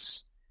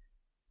ethics.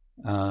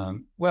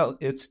 Well,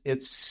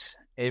 it's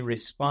a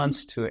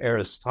response to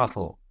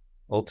Aristotle,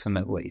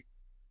 ultimately,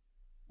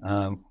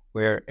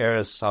 where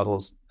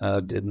Aristotle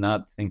did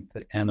not think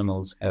that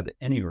animals had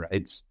any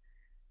rights.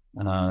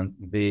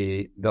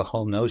 The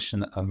whole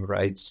notion of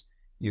rights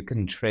you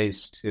can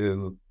trace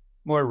to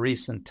more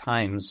recent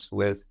times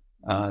with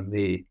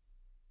the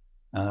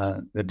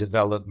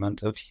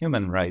development of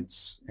human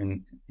rights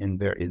in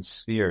various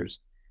spheres,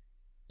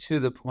 to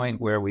the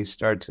point where we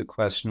start to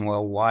question,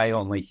 well, why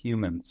only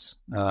humans?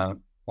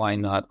 Why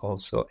not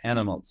also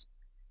animals?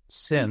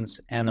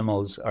 Since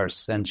animals are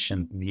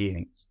sentient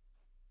beings.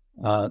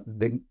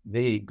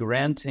 The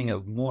granting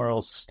of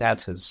moral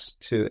status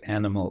to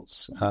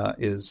animals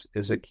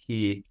is a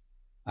key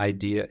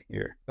idea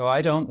here. So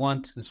I don't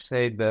want to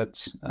say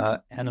that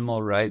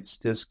animal rights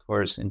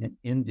discourse in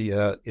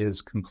India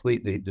is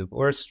completely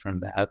divorced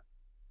from that.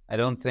 I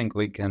don't think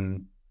we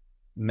can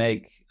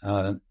make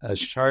a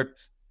sharp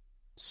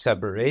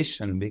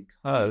separation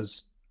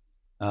because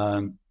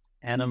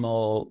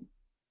animal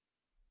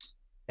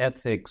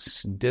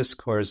ethics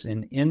discourse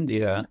in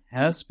India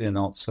has been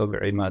also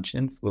very much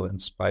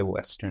influenced by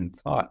Western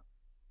thought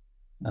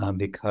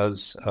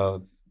because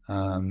of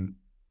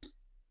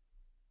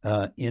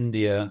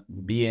India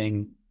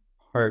being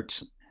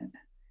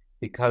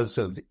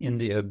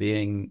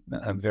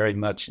very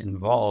much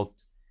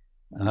involved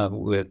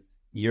with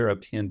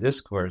European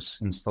discourse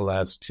since the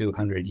last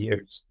 200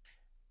 years.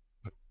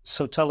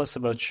 So tell us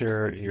about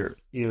your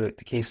the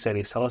case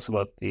studies. Tell us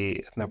about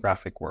the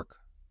ethnographic work.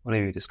 What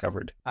have you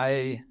discovered?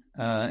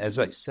 As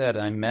I said,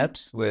 I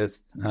met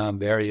with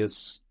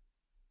various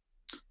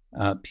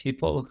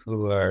people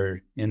who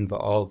are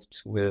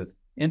involved with,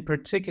 in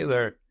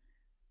particular,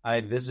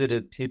 I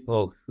visited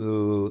people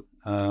who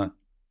are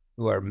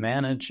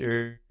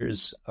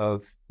managers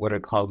of what are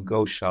called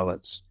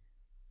goshalas.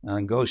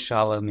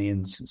 Goshala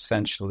means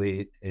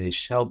essentially a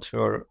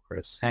shelter or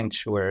a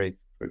sanctuary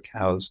for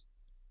cows.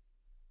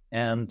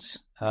 And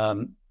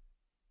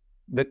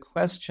the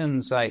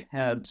questions I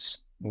had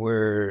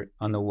were,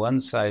 on the one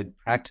side,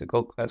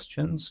 practical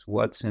questions,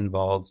 what's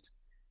involved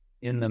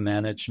in the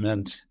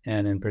management,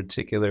 and in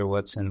particular,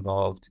 what's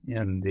involved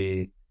in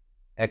the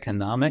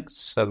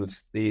economics of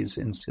these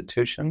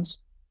institutions,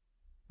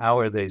 how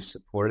are they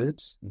supported,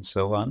 and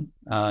so on.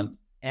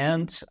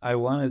 And I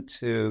wanted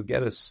to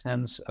get a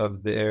sense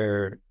of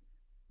their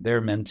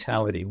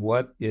mentality.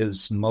 What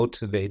is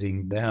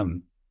motivating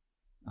them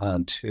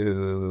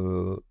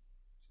to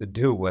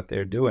do what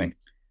they're doing?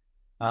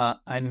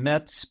 I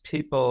met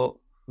people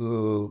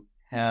who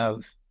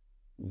have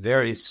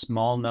very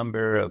small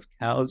number of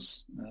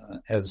cows.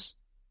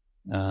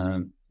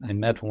 I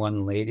met one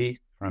lady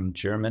from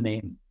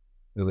Germany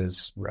who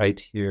is right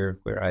here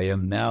where I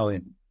am now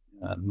in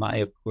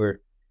Mayapur,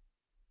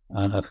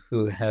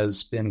 who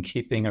has been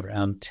keeping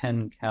around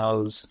 10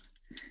 cows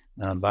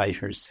by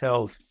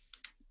herself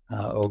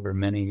over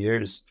many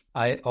years.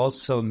 I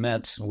also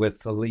met with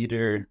the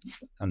leader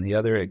on the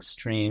other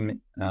extreme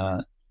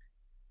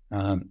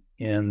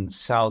in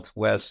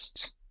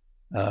southwest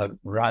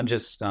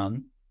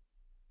Rajasthan.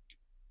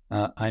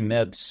 I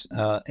met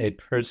a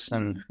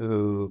person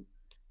who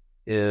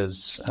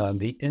is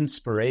the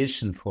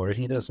inspiration for it.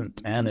 He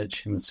doesn't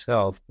manage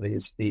himself, but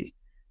he's the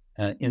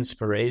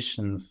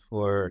inspiration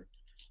for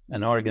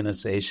an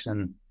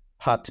organization,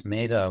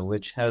 Patmeda,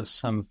 which has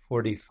some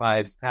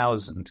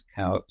 45,000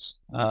 cows.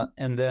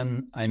 And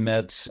then I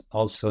met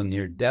also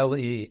near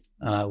Delhi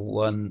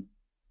one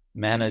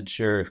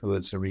manager who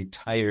is a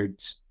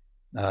retired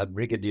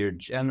brigadier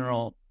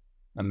general,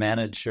 a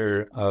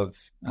manager of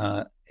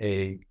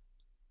a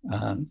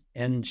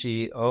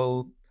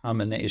NGO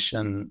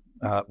combination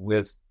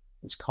with,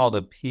 it's called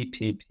a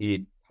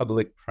PPP,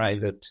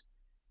 public-private,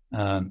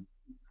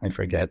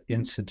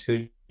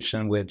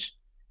 institution, which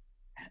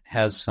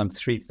has some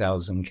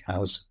 3,000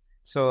 cows.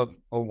 So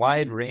a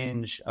wide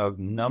range of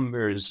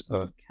numbers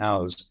of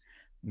cows.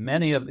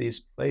 Many of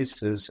these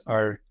places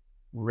are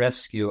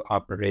rescue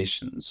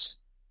operations.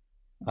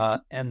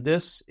 And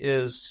this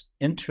is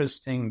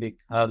interesting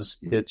because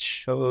it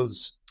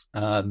shows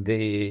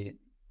the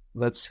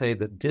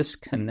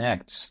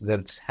disconnect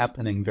that's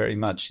happening very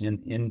much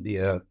in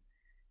India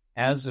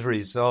as a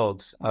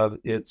result of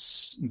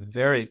its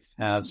very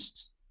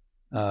fast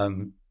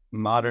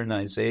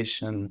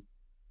modernization,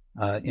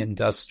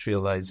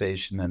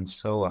 industrialization, and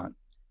so on.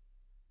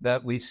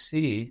 That we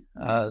see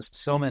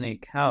so many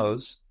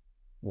cows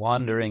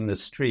wandering the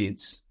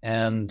streets,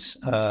 and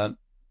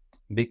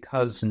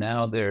because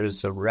now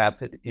there's a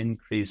rapid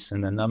increase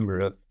in the number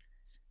of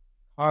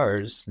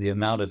cars, the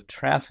amount of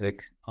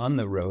traffic on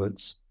the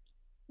roads,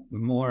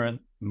 more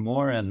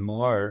and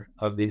more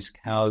of these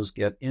cows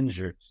get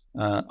injured.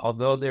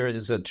 Although there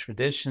is a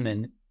tradition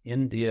in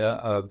India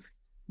of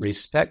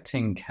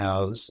respecting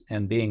cows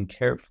and being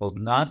careful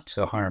not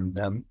to harm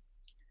them,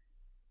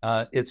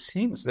 it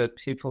seems that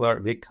people are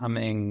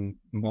becoming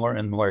more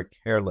and more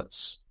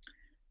careless.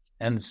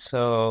 And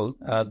so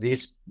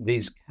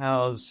these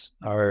cows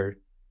are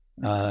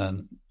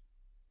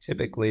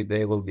typically,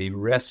 they will be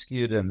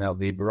rescued and they'll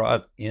be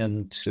brought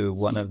into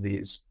one of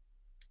these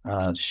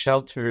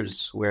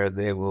shelters where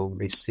they will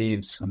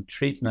receive some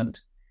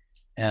treatment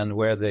and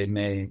where they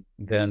may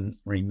then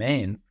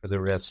remain for the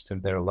rest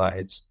of their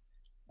lives.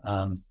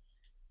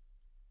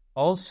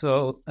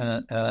 Also,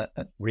 a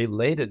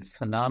related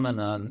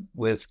phenomenon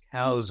with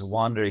cows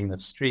wandering the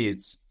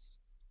streets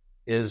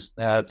is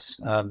that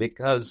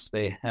because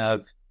they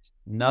have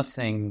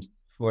nothing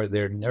for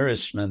their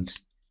nourishment,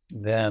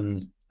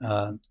 then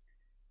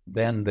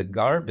the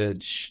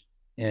garbage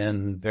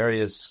in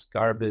various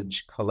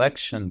garbage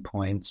collection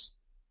points,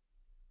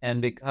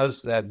 and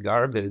because that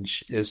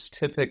garbage is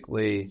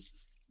typically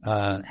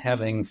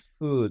having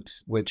food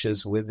which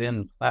is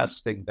within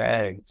plastic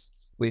bags,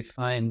 we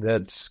find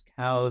that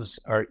cows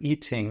are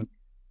eating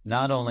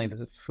not only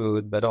the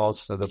food, but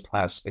also the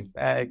plastic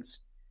bags.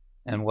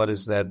 And what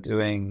is that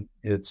doing?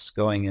 It's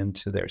going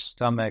into their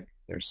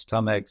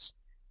stomachs,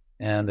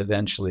 and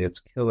eventually it's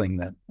killing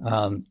them.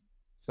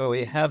 So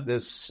we have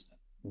this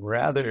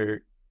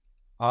rather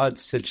odd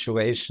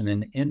situation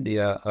in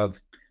India of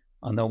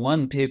On the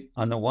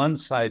one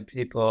side,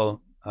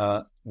 people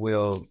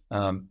will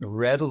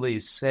readily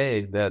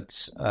say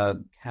that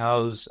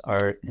cows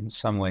are in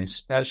some way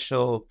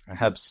special.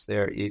 Perhaps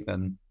they're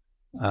even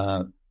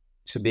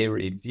to be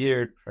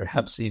revered,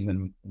 perhaps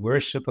even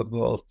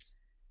worshipable.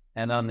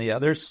 And on the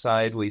other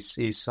side, we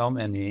see so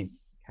many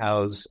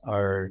cows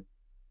are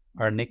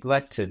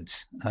neglected.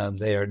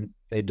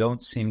 They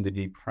don't seem to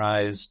be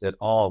prized at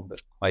all,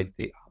 but quite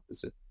the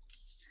opposite.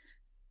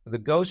 The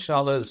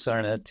Goshalas are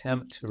an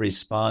attempt to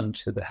respond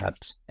to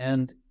that.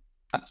 And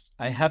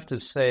I have to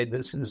say,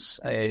 this is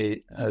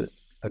as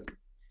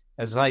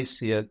I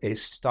see it, a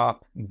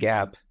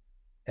stopgap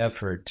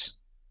effort.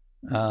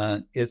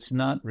 It's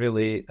not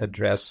really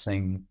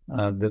addressing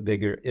the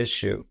bigger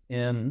issue.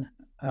 In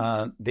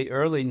the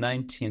early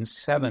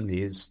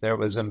 1970s, there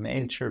was a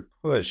major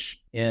push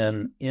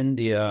in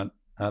India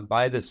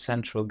by the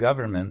central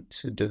government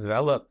to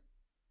develop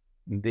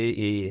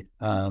the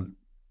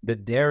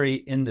dairy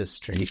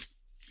industry.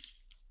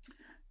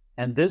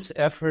 And this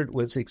effort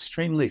was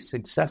extremely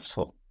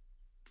successful.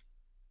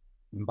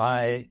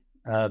 By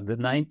the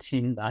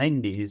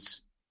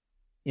 1990s,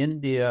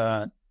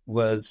 India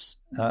was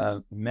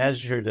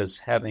measured as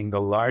having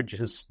the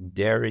largest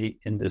dairy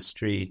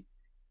industry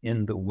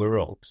in the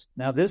world.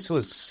 Now, this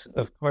was,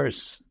 of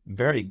course,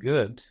 very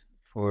good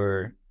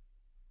for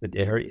the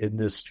dairy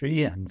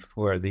industry and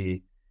for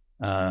the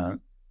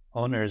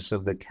owners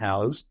of the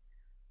cows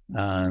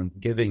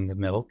giving the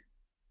milk.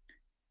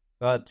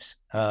 But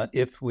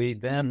if we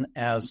then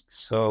ask,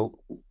 so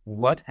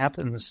what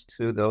happens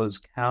to those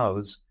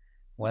cows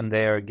when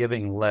they are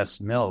giving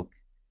less milk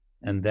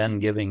and then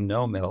giving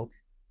no milk?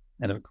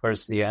 And of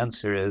course, the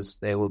answer is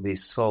they will be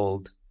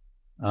sold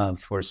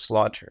for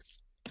slaughter.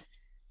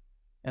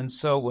 And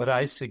so what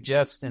I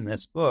suggest in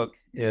this book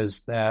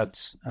is that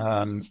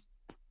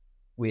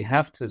we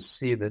have to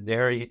see the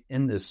dairy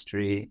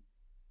industry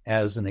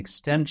as an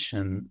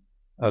extension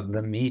of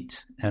the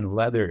meat and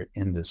leather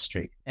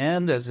industry.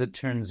 And as it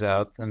turns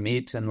out, the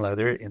meat and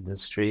leather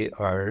industry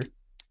are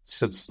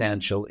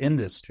substantial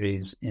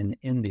industries in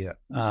India.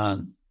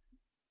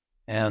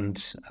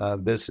 And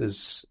this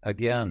is,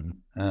 again,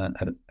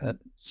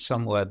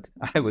 somewhat,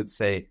 I would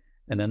say,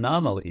 an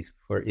anomaly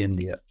for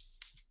India.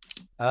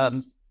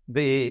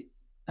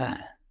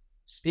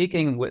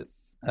 Speaking with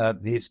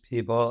these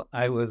people,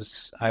 I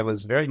was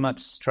very much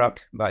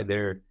struck by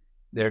their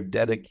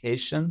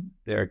dedication,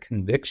 their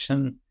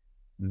conviction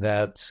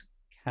that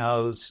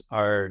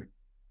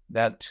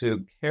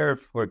to care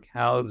for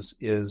cows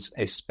is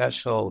a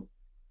special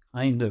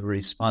kind of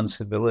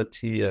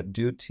responsibility, a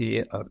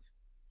duty of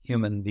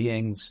human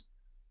beings.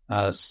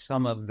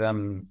 Some of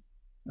them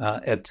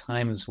at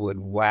times would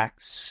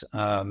wax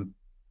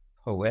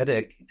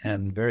poetic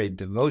and very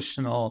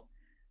devotional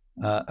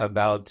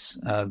about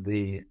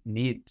the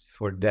need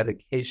for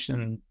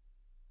dedication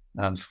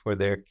for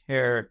their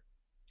care.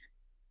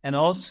 And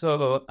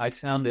also, I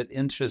found it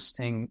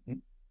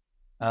interesting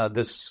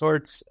the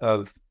sorts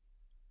of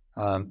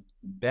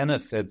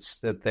benefits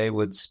that they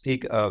would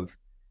speak of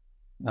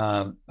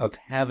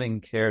having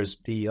cares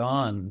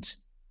beyond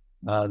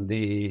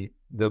the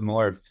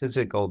more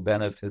physical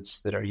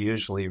benefits that are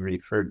usually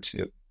referred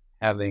to,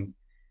 having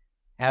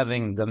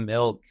the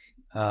milk,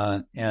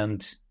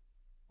 and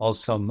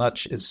also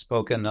much is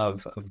spoken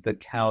of the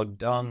cow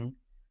dung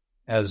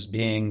as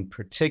being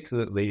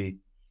particularly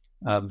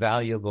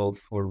valuable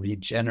for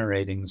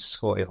regenerating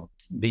soil.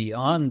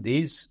 Beyond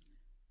these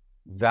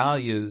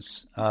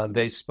values,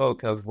 they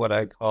spoke of what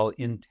I call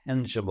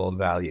intangible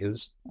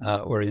values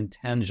or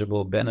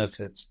intangible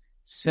benefits.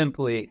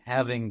 Simply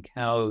having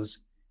cows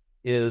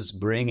is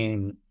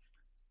bringing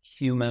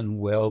human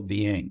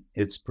well-being.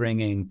 It's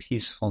bringing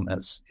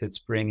peacefulness. It's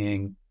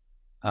bringing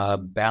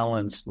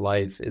balanced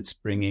life. It's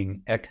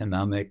bringing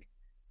economic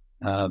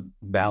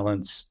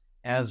balance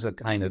as a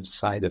kind of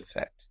side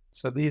effect.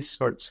 So these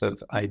sorts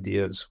of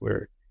ideas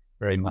were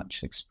very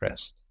much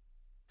expressed.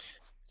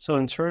 So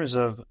in terms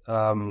of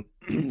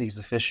these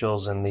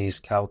officials and these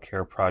cow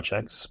care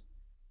projects,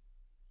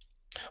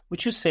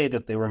 would you say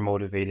that they were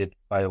motivated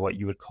by what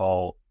you would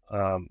call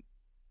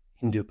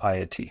Hindu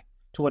piety?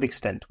 To what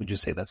extent would you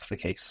say that's the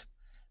case?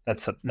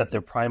 That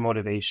their prime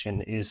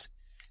motivation is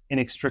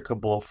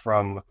inextricable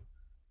from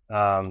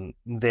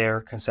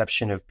their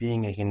conception of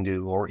being a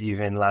Hindu, or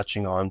even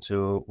latching on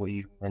to what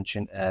you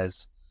mentioned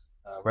as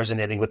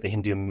resonating with the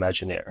Hindu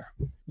imaginaire?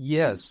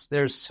 Yes,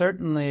 there's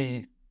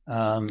certainly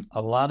a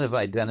lot of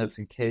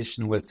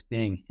identification with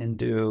being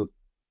Hindu.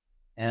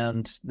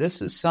 And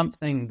this is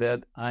something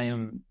that I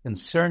am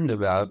concerned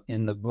about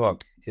in the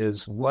book,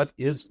 is what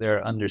is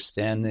their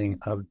understanding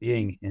of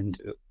being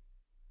Hindu?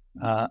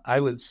 I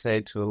would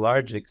say to a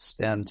large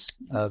extent,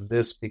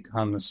 this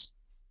becomes,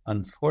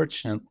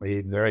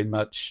 unfortunately, very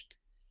much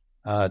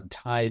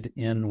tied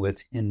in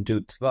with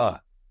Hindutva,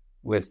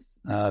 with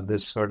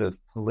this sort of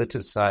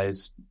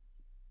politicized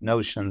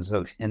notions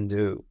of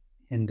Hindu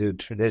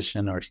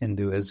tradition or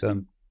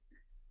Hinduism,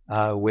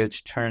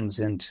 which turns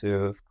into,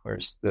 of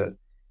course, the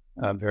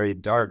very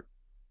dark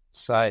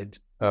side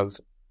of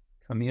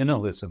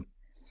communalism.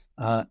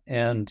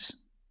 And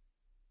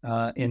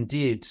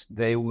indeed,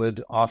 they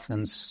would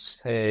often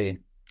say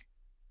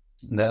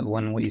that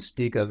when we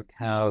speak of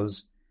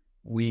cows,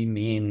 we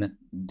mean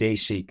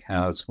Deshi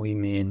cows, we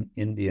mean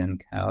Indian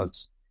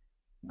cows.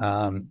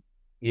 I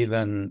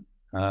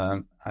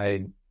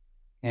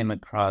came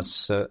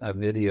across a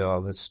video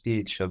of a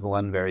speech of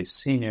one very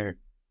senior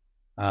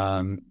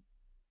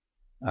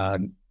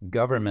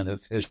government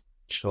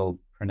official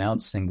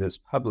pronouncing this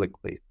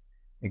publicly,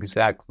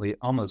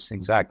 almost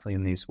exactly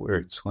in these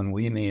words. When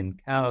we mean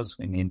cows,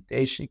 we mean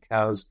Deshi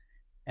cows,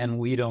 and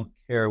we don't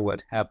care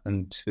what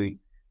happens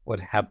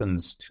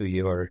to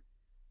your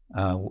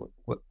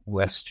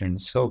Western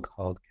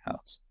so-called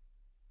cows.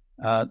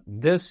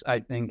 This, I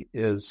think,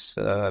 is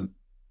a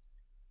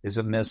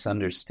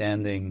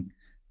misunderstanding.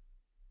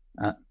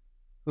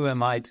 Who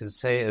am I to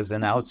say as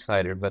an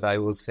outsider? But I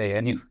will say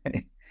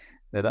anyway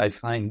that I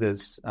find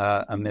this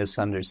a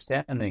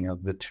misunderstanding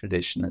of the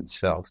tradition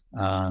itself.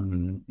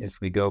 If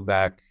we go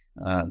back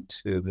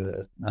to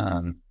the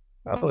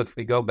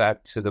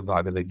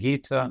Bhagavad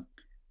Gita,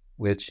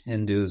 which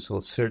Hindus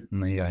will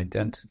certainly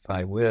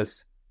identify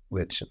with,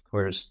 which of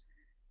course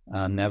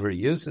never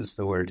uses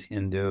the word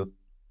Hindu,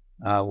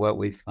 what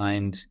we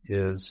find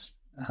is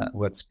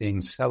what's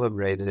being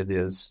celebrated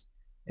is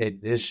a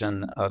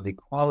vision of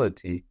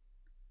equality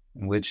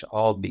in which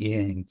all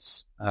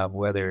beings,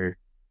 whether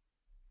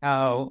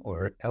cow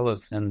or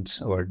elephant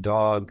or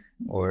dog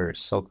or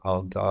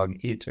so-called dog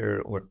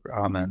eater or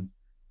Brahmin,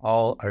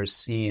 all are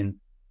seen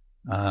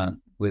by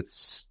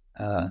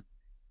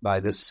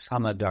the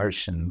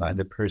Samadarshan, by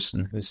the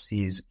person who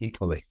sees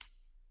equally.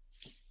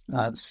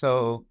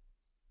 So,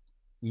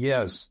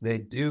 yes, they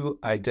do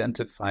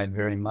identify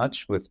very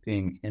much with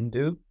being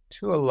Hindu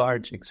to a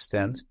large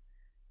extent.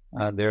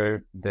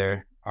 There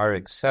are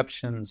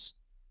exceptions,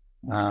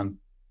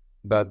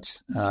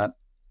 but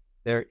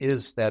there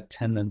is that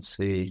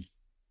tendency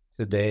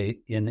today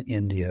in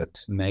India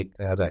to make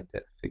that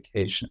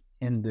identification.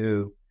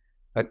 Hindu,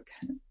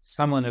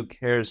 someone who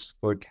cares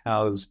for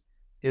cows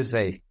is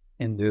a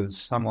Hindu.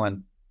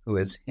 Someone who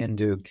is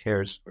Hindu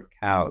cares for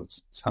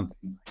cows,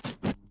 something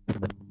like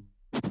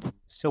that.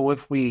 So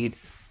if we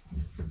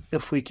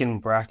can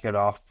bracket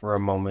off for a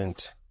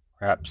moment,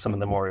 perhaps some of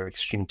the more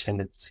extreme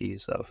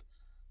tendencies of,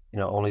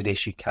 only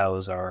Deshi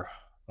cows are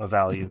of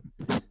value.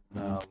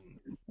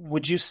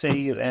 Would you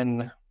say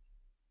then?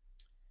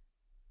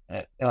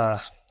 How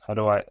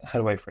do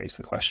I phrase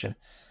the question?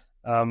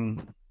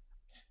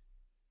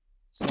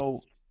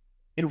 So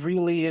it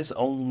really is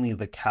only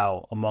the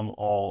cow among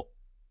all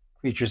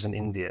creatures in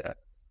India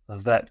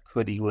that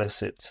could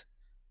elicit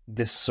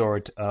this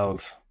sort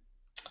of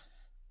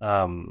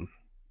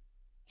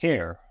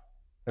care,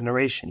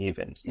 veneration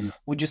even.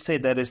 Would you say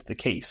that is the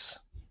case?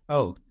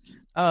 Well,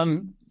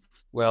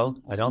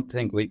 I don't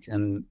think we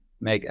can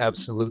make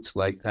absolutes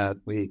like that.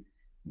 We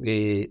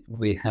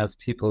have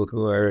people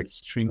who are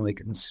extremely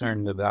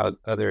concerned about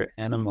other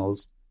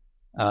animals.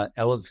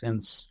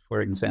 Elephants,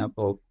 for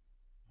example,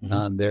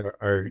 there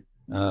are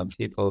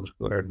people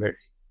who are very,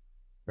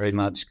 very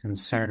much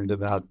concerned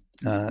about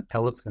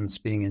elephants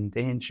being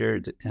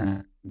endangered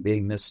and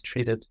being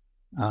mistreated.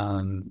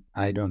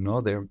 I don't know.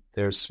 There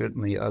are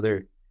certainly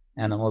other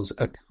animals.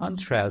 A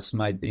contrast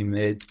might be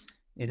made.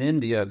 In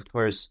India, of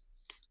course,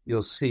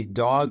 you'll see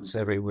dogs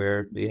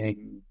everywhere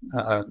being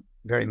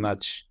very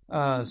much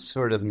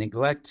sort of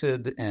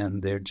neglected,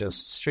 and they're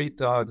just street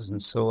dogs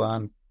and so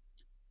on.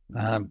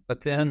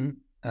 But then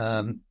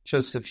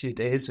just a few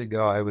days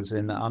ago, I was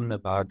in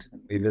Ahmedabad.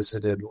 We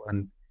visited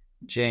one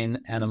Jain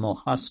animal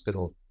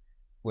hospital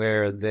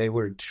where they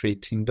were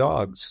treating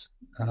dogs,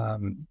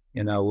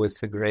 with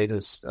the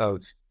greatest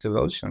of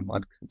devotion,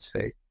 one could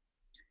say,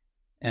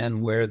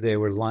 and where they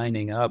were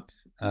lining up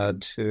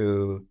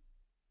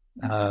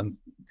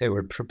they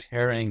were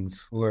preparing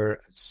for a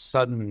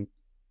sudden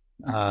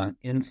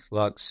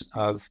influx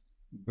of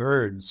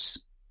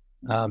birds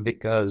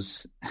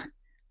because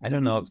I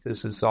don't know if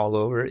this is all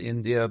over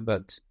India,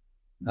 but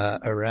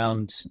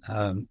around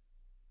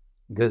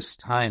this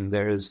time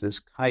there is this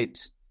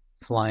kite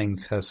flying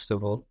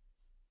festival,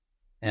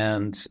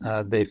 and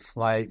they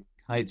fly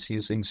kites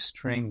using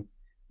string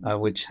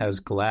which has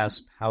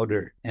glass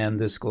powder. And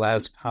this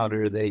glass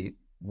powder,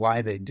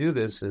 why they do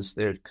this is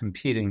they're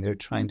competing. They're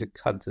trying to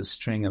cut the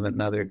string of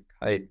another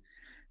kite.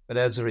 But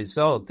as a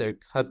result, they're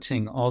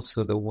cutting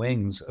also the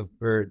wings of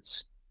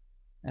birds.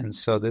 And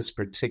so this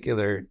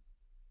particular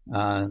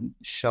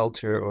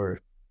shelter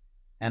or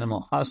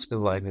animal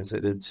hospital I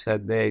visited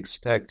said they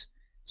expect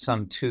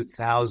some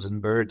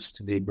 2,000 birds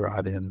to be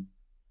brought in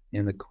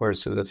the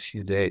course of a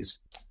few days.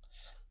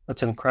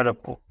 That's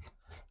incredible.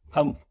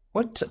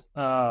 What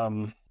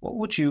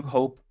would you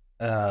hope?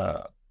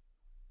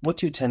 What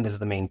do you tend as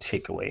the main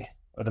takeaway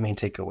or the main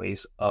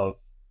takeaways of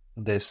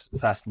this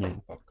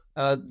fascinating book?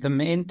 The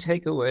main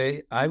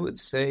takeaway, I would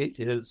say,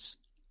 is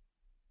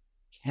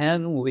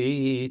can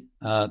we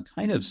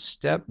kind of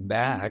step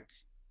back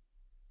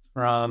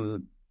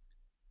from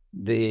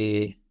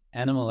the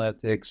animal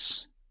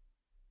ethics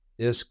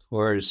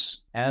discourse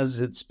as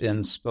it's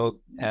been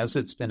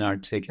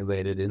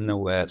articulated in the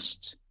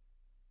West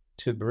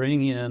to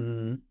bring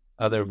in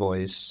other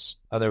voices,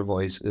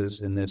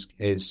 in this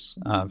case,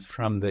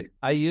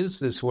 I use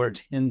this word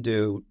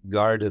Hindu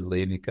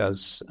guardedly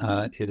because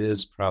it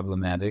is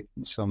problematic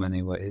in so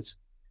many ways,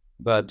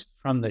 but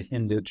from the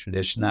Hindu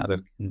tradition, out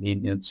of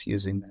convenience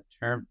using that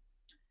term,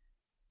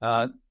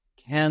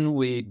 can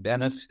we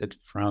benefit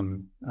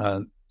from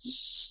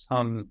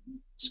some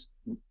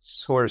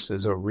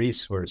sources or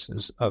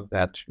resources of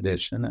that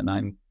tradition? And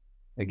I'm,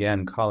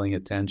 again, calling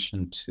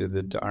attention to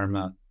the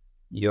Dharma,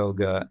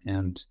 yoga,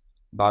 and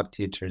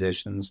Bhakti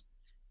traditions.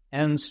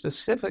 And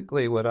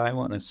specifically, what I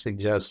want to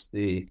suggest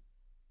the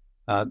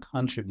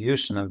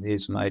contribution of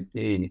these might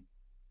be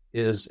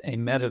is a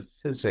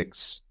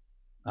metaphysics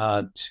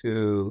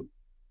to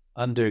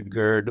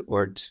undergird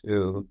or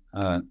to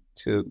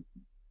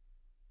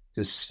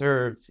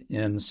serve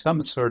in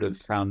some sort of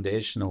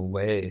foundational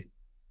way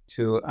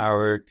to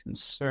our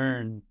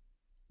concern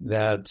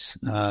that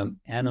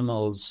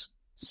animals'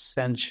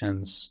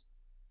 sentience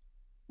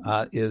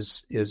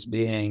is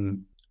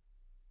being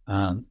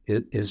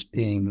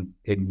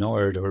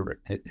ignored, or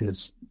it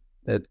is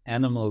that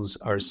animals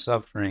are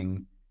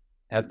suffering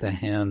at the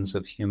hands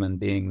of human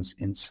beings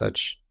in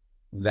such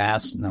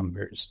vast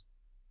numbers.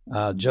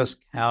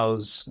 Just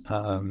cows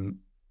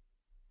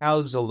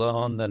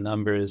alone, the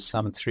number is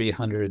some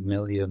 300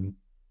 million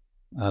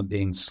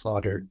being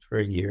slaughtered per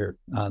year.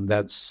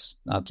 That's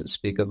not to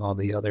speak of all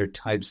the other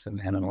types of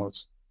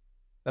animals.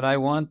 But I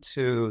want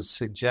to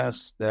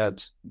suggest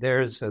that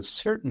there's a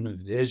certain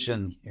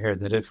vision here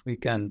that if we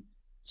can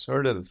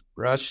sort of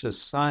brush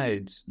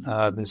aside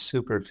the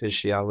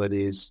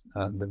superficialities,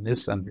 the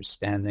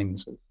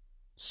misunderstandings of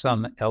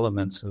some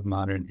elements of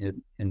modern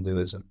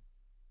Hinduism,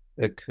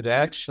 that could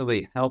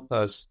actually help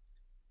us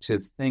to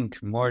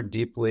think more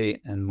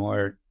deeply and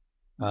more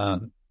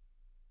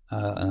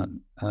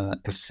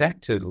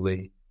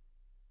effectively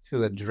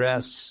to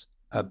address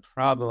a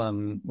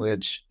problem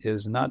which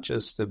is not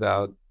just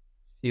about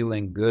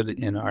feeling good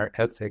in our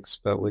ethics,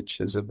 but which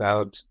is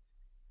about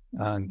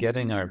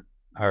getting our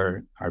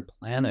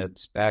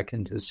planet back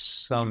into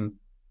some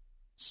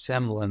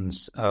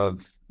semblance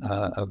of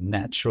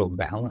natural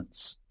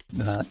balance.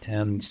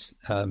 And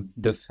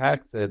the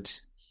fact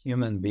that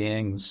human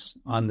beings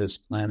on this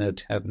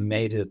planet have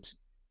made it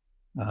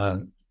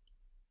a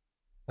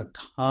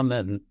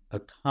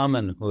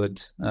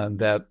commonhood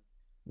that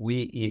we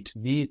eat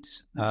meat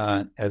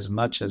as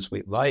much as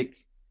we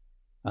like,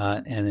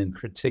 and in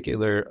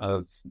particular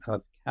of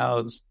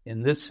cows.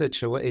 In this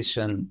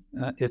situation,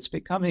 it's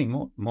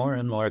becoming more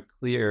and more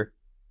clear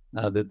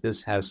that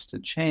this has to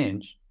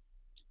change,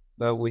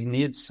 but we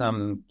need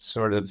some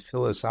sort of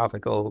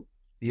philosophical,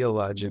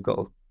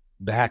 theological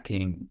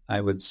backing, I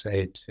would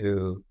say,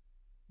 to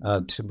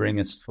bring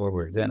us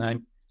forward. And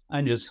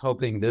I'm just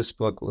hoping this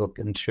book will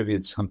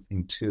contribute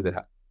something to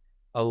that.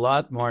 A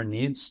lot more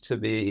needs to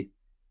be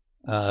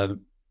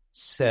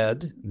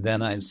said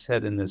than I've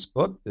said in this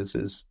book. This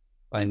is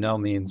by no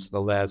means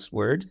the last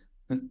word.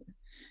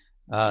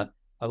 A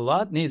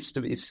lot needs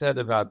to be said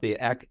about the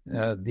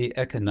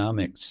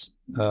economics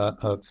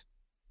of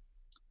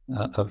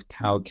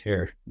cow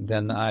care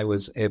than I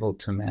was able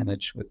to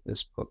manage with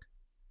this book.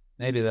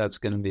 Maybe that's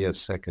going to be a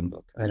second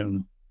book. I don't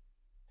know.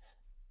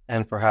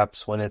 And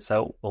perhaps when it's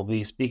out, we'll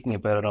be speaking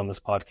about it on this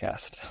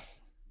podcast.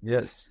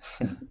 Yes.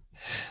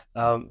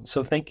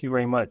 So thank you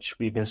very much.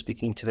 We've been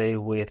speaking today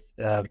with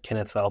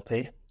Kenneth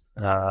Valpey,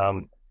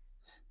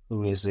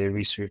 who is a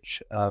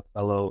research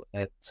fellow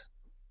at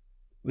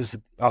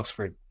the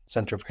Oxford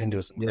Center for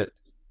Hinduism. Yeah.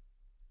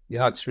 The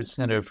Oxford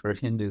Center for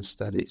Hindu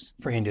Studies.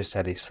 For Hindu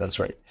Studies, that's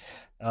right.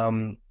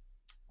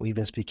 We've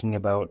been speaking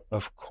about,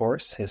 of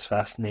course, his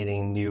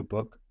fascinating new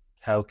book,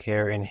 Cow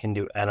Care in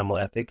Hindu Animal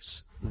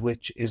Ethics,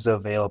 which is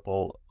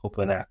available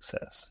open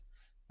access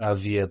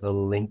via the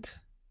link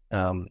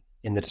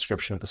in the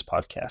description of this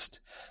podcast.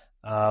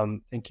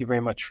 Thank you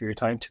very much for your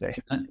time today.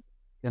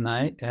 Can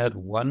I add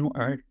one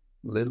more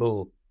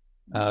little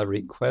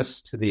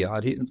request to the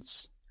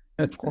audience?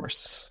 Of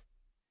course.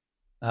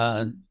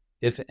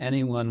 If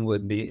anyone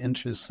would be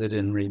interested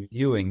in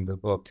reviewing the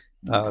book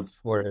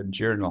for a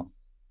journal,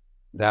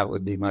 that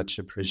would be much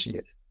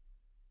appreciated.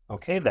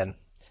 Okay, then.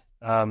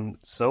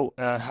 So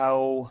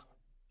how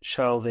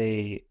shall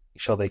they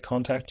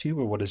contact you,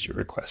 or what is your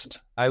request?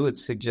 I would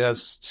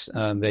suggest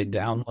they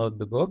download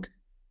the book,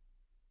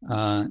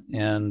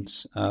 and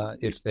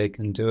if they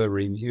can do a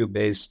review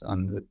based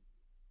on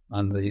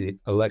the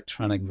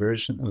electronic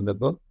version of the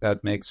book,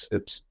 that makes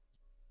it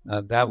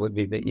that would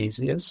be the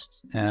easiest.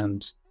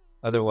 And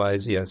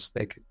otherwise, yes,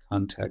 they could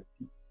contact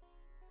me.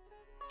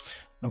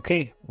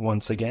 Okay,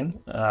 once again,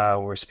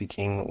 we're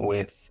speaking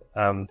with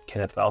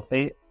Kenneth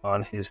Valpey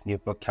on his new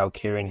book, Cow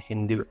Care in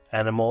Hindu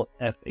Animal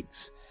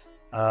Ethics.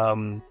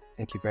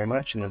 Thank you very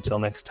much, and until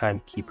next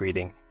time, keep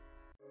reading.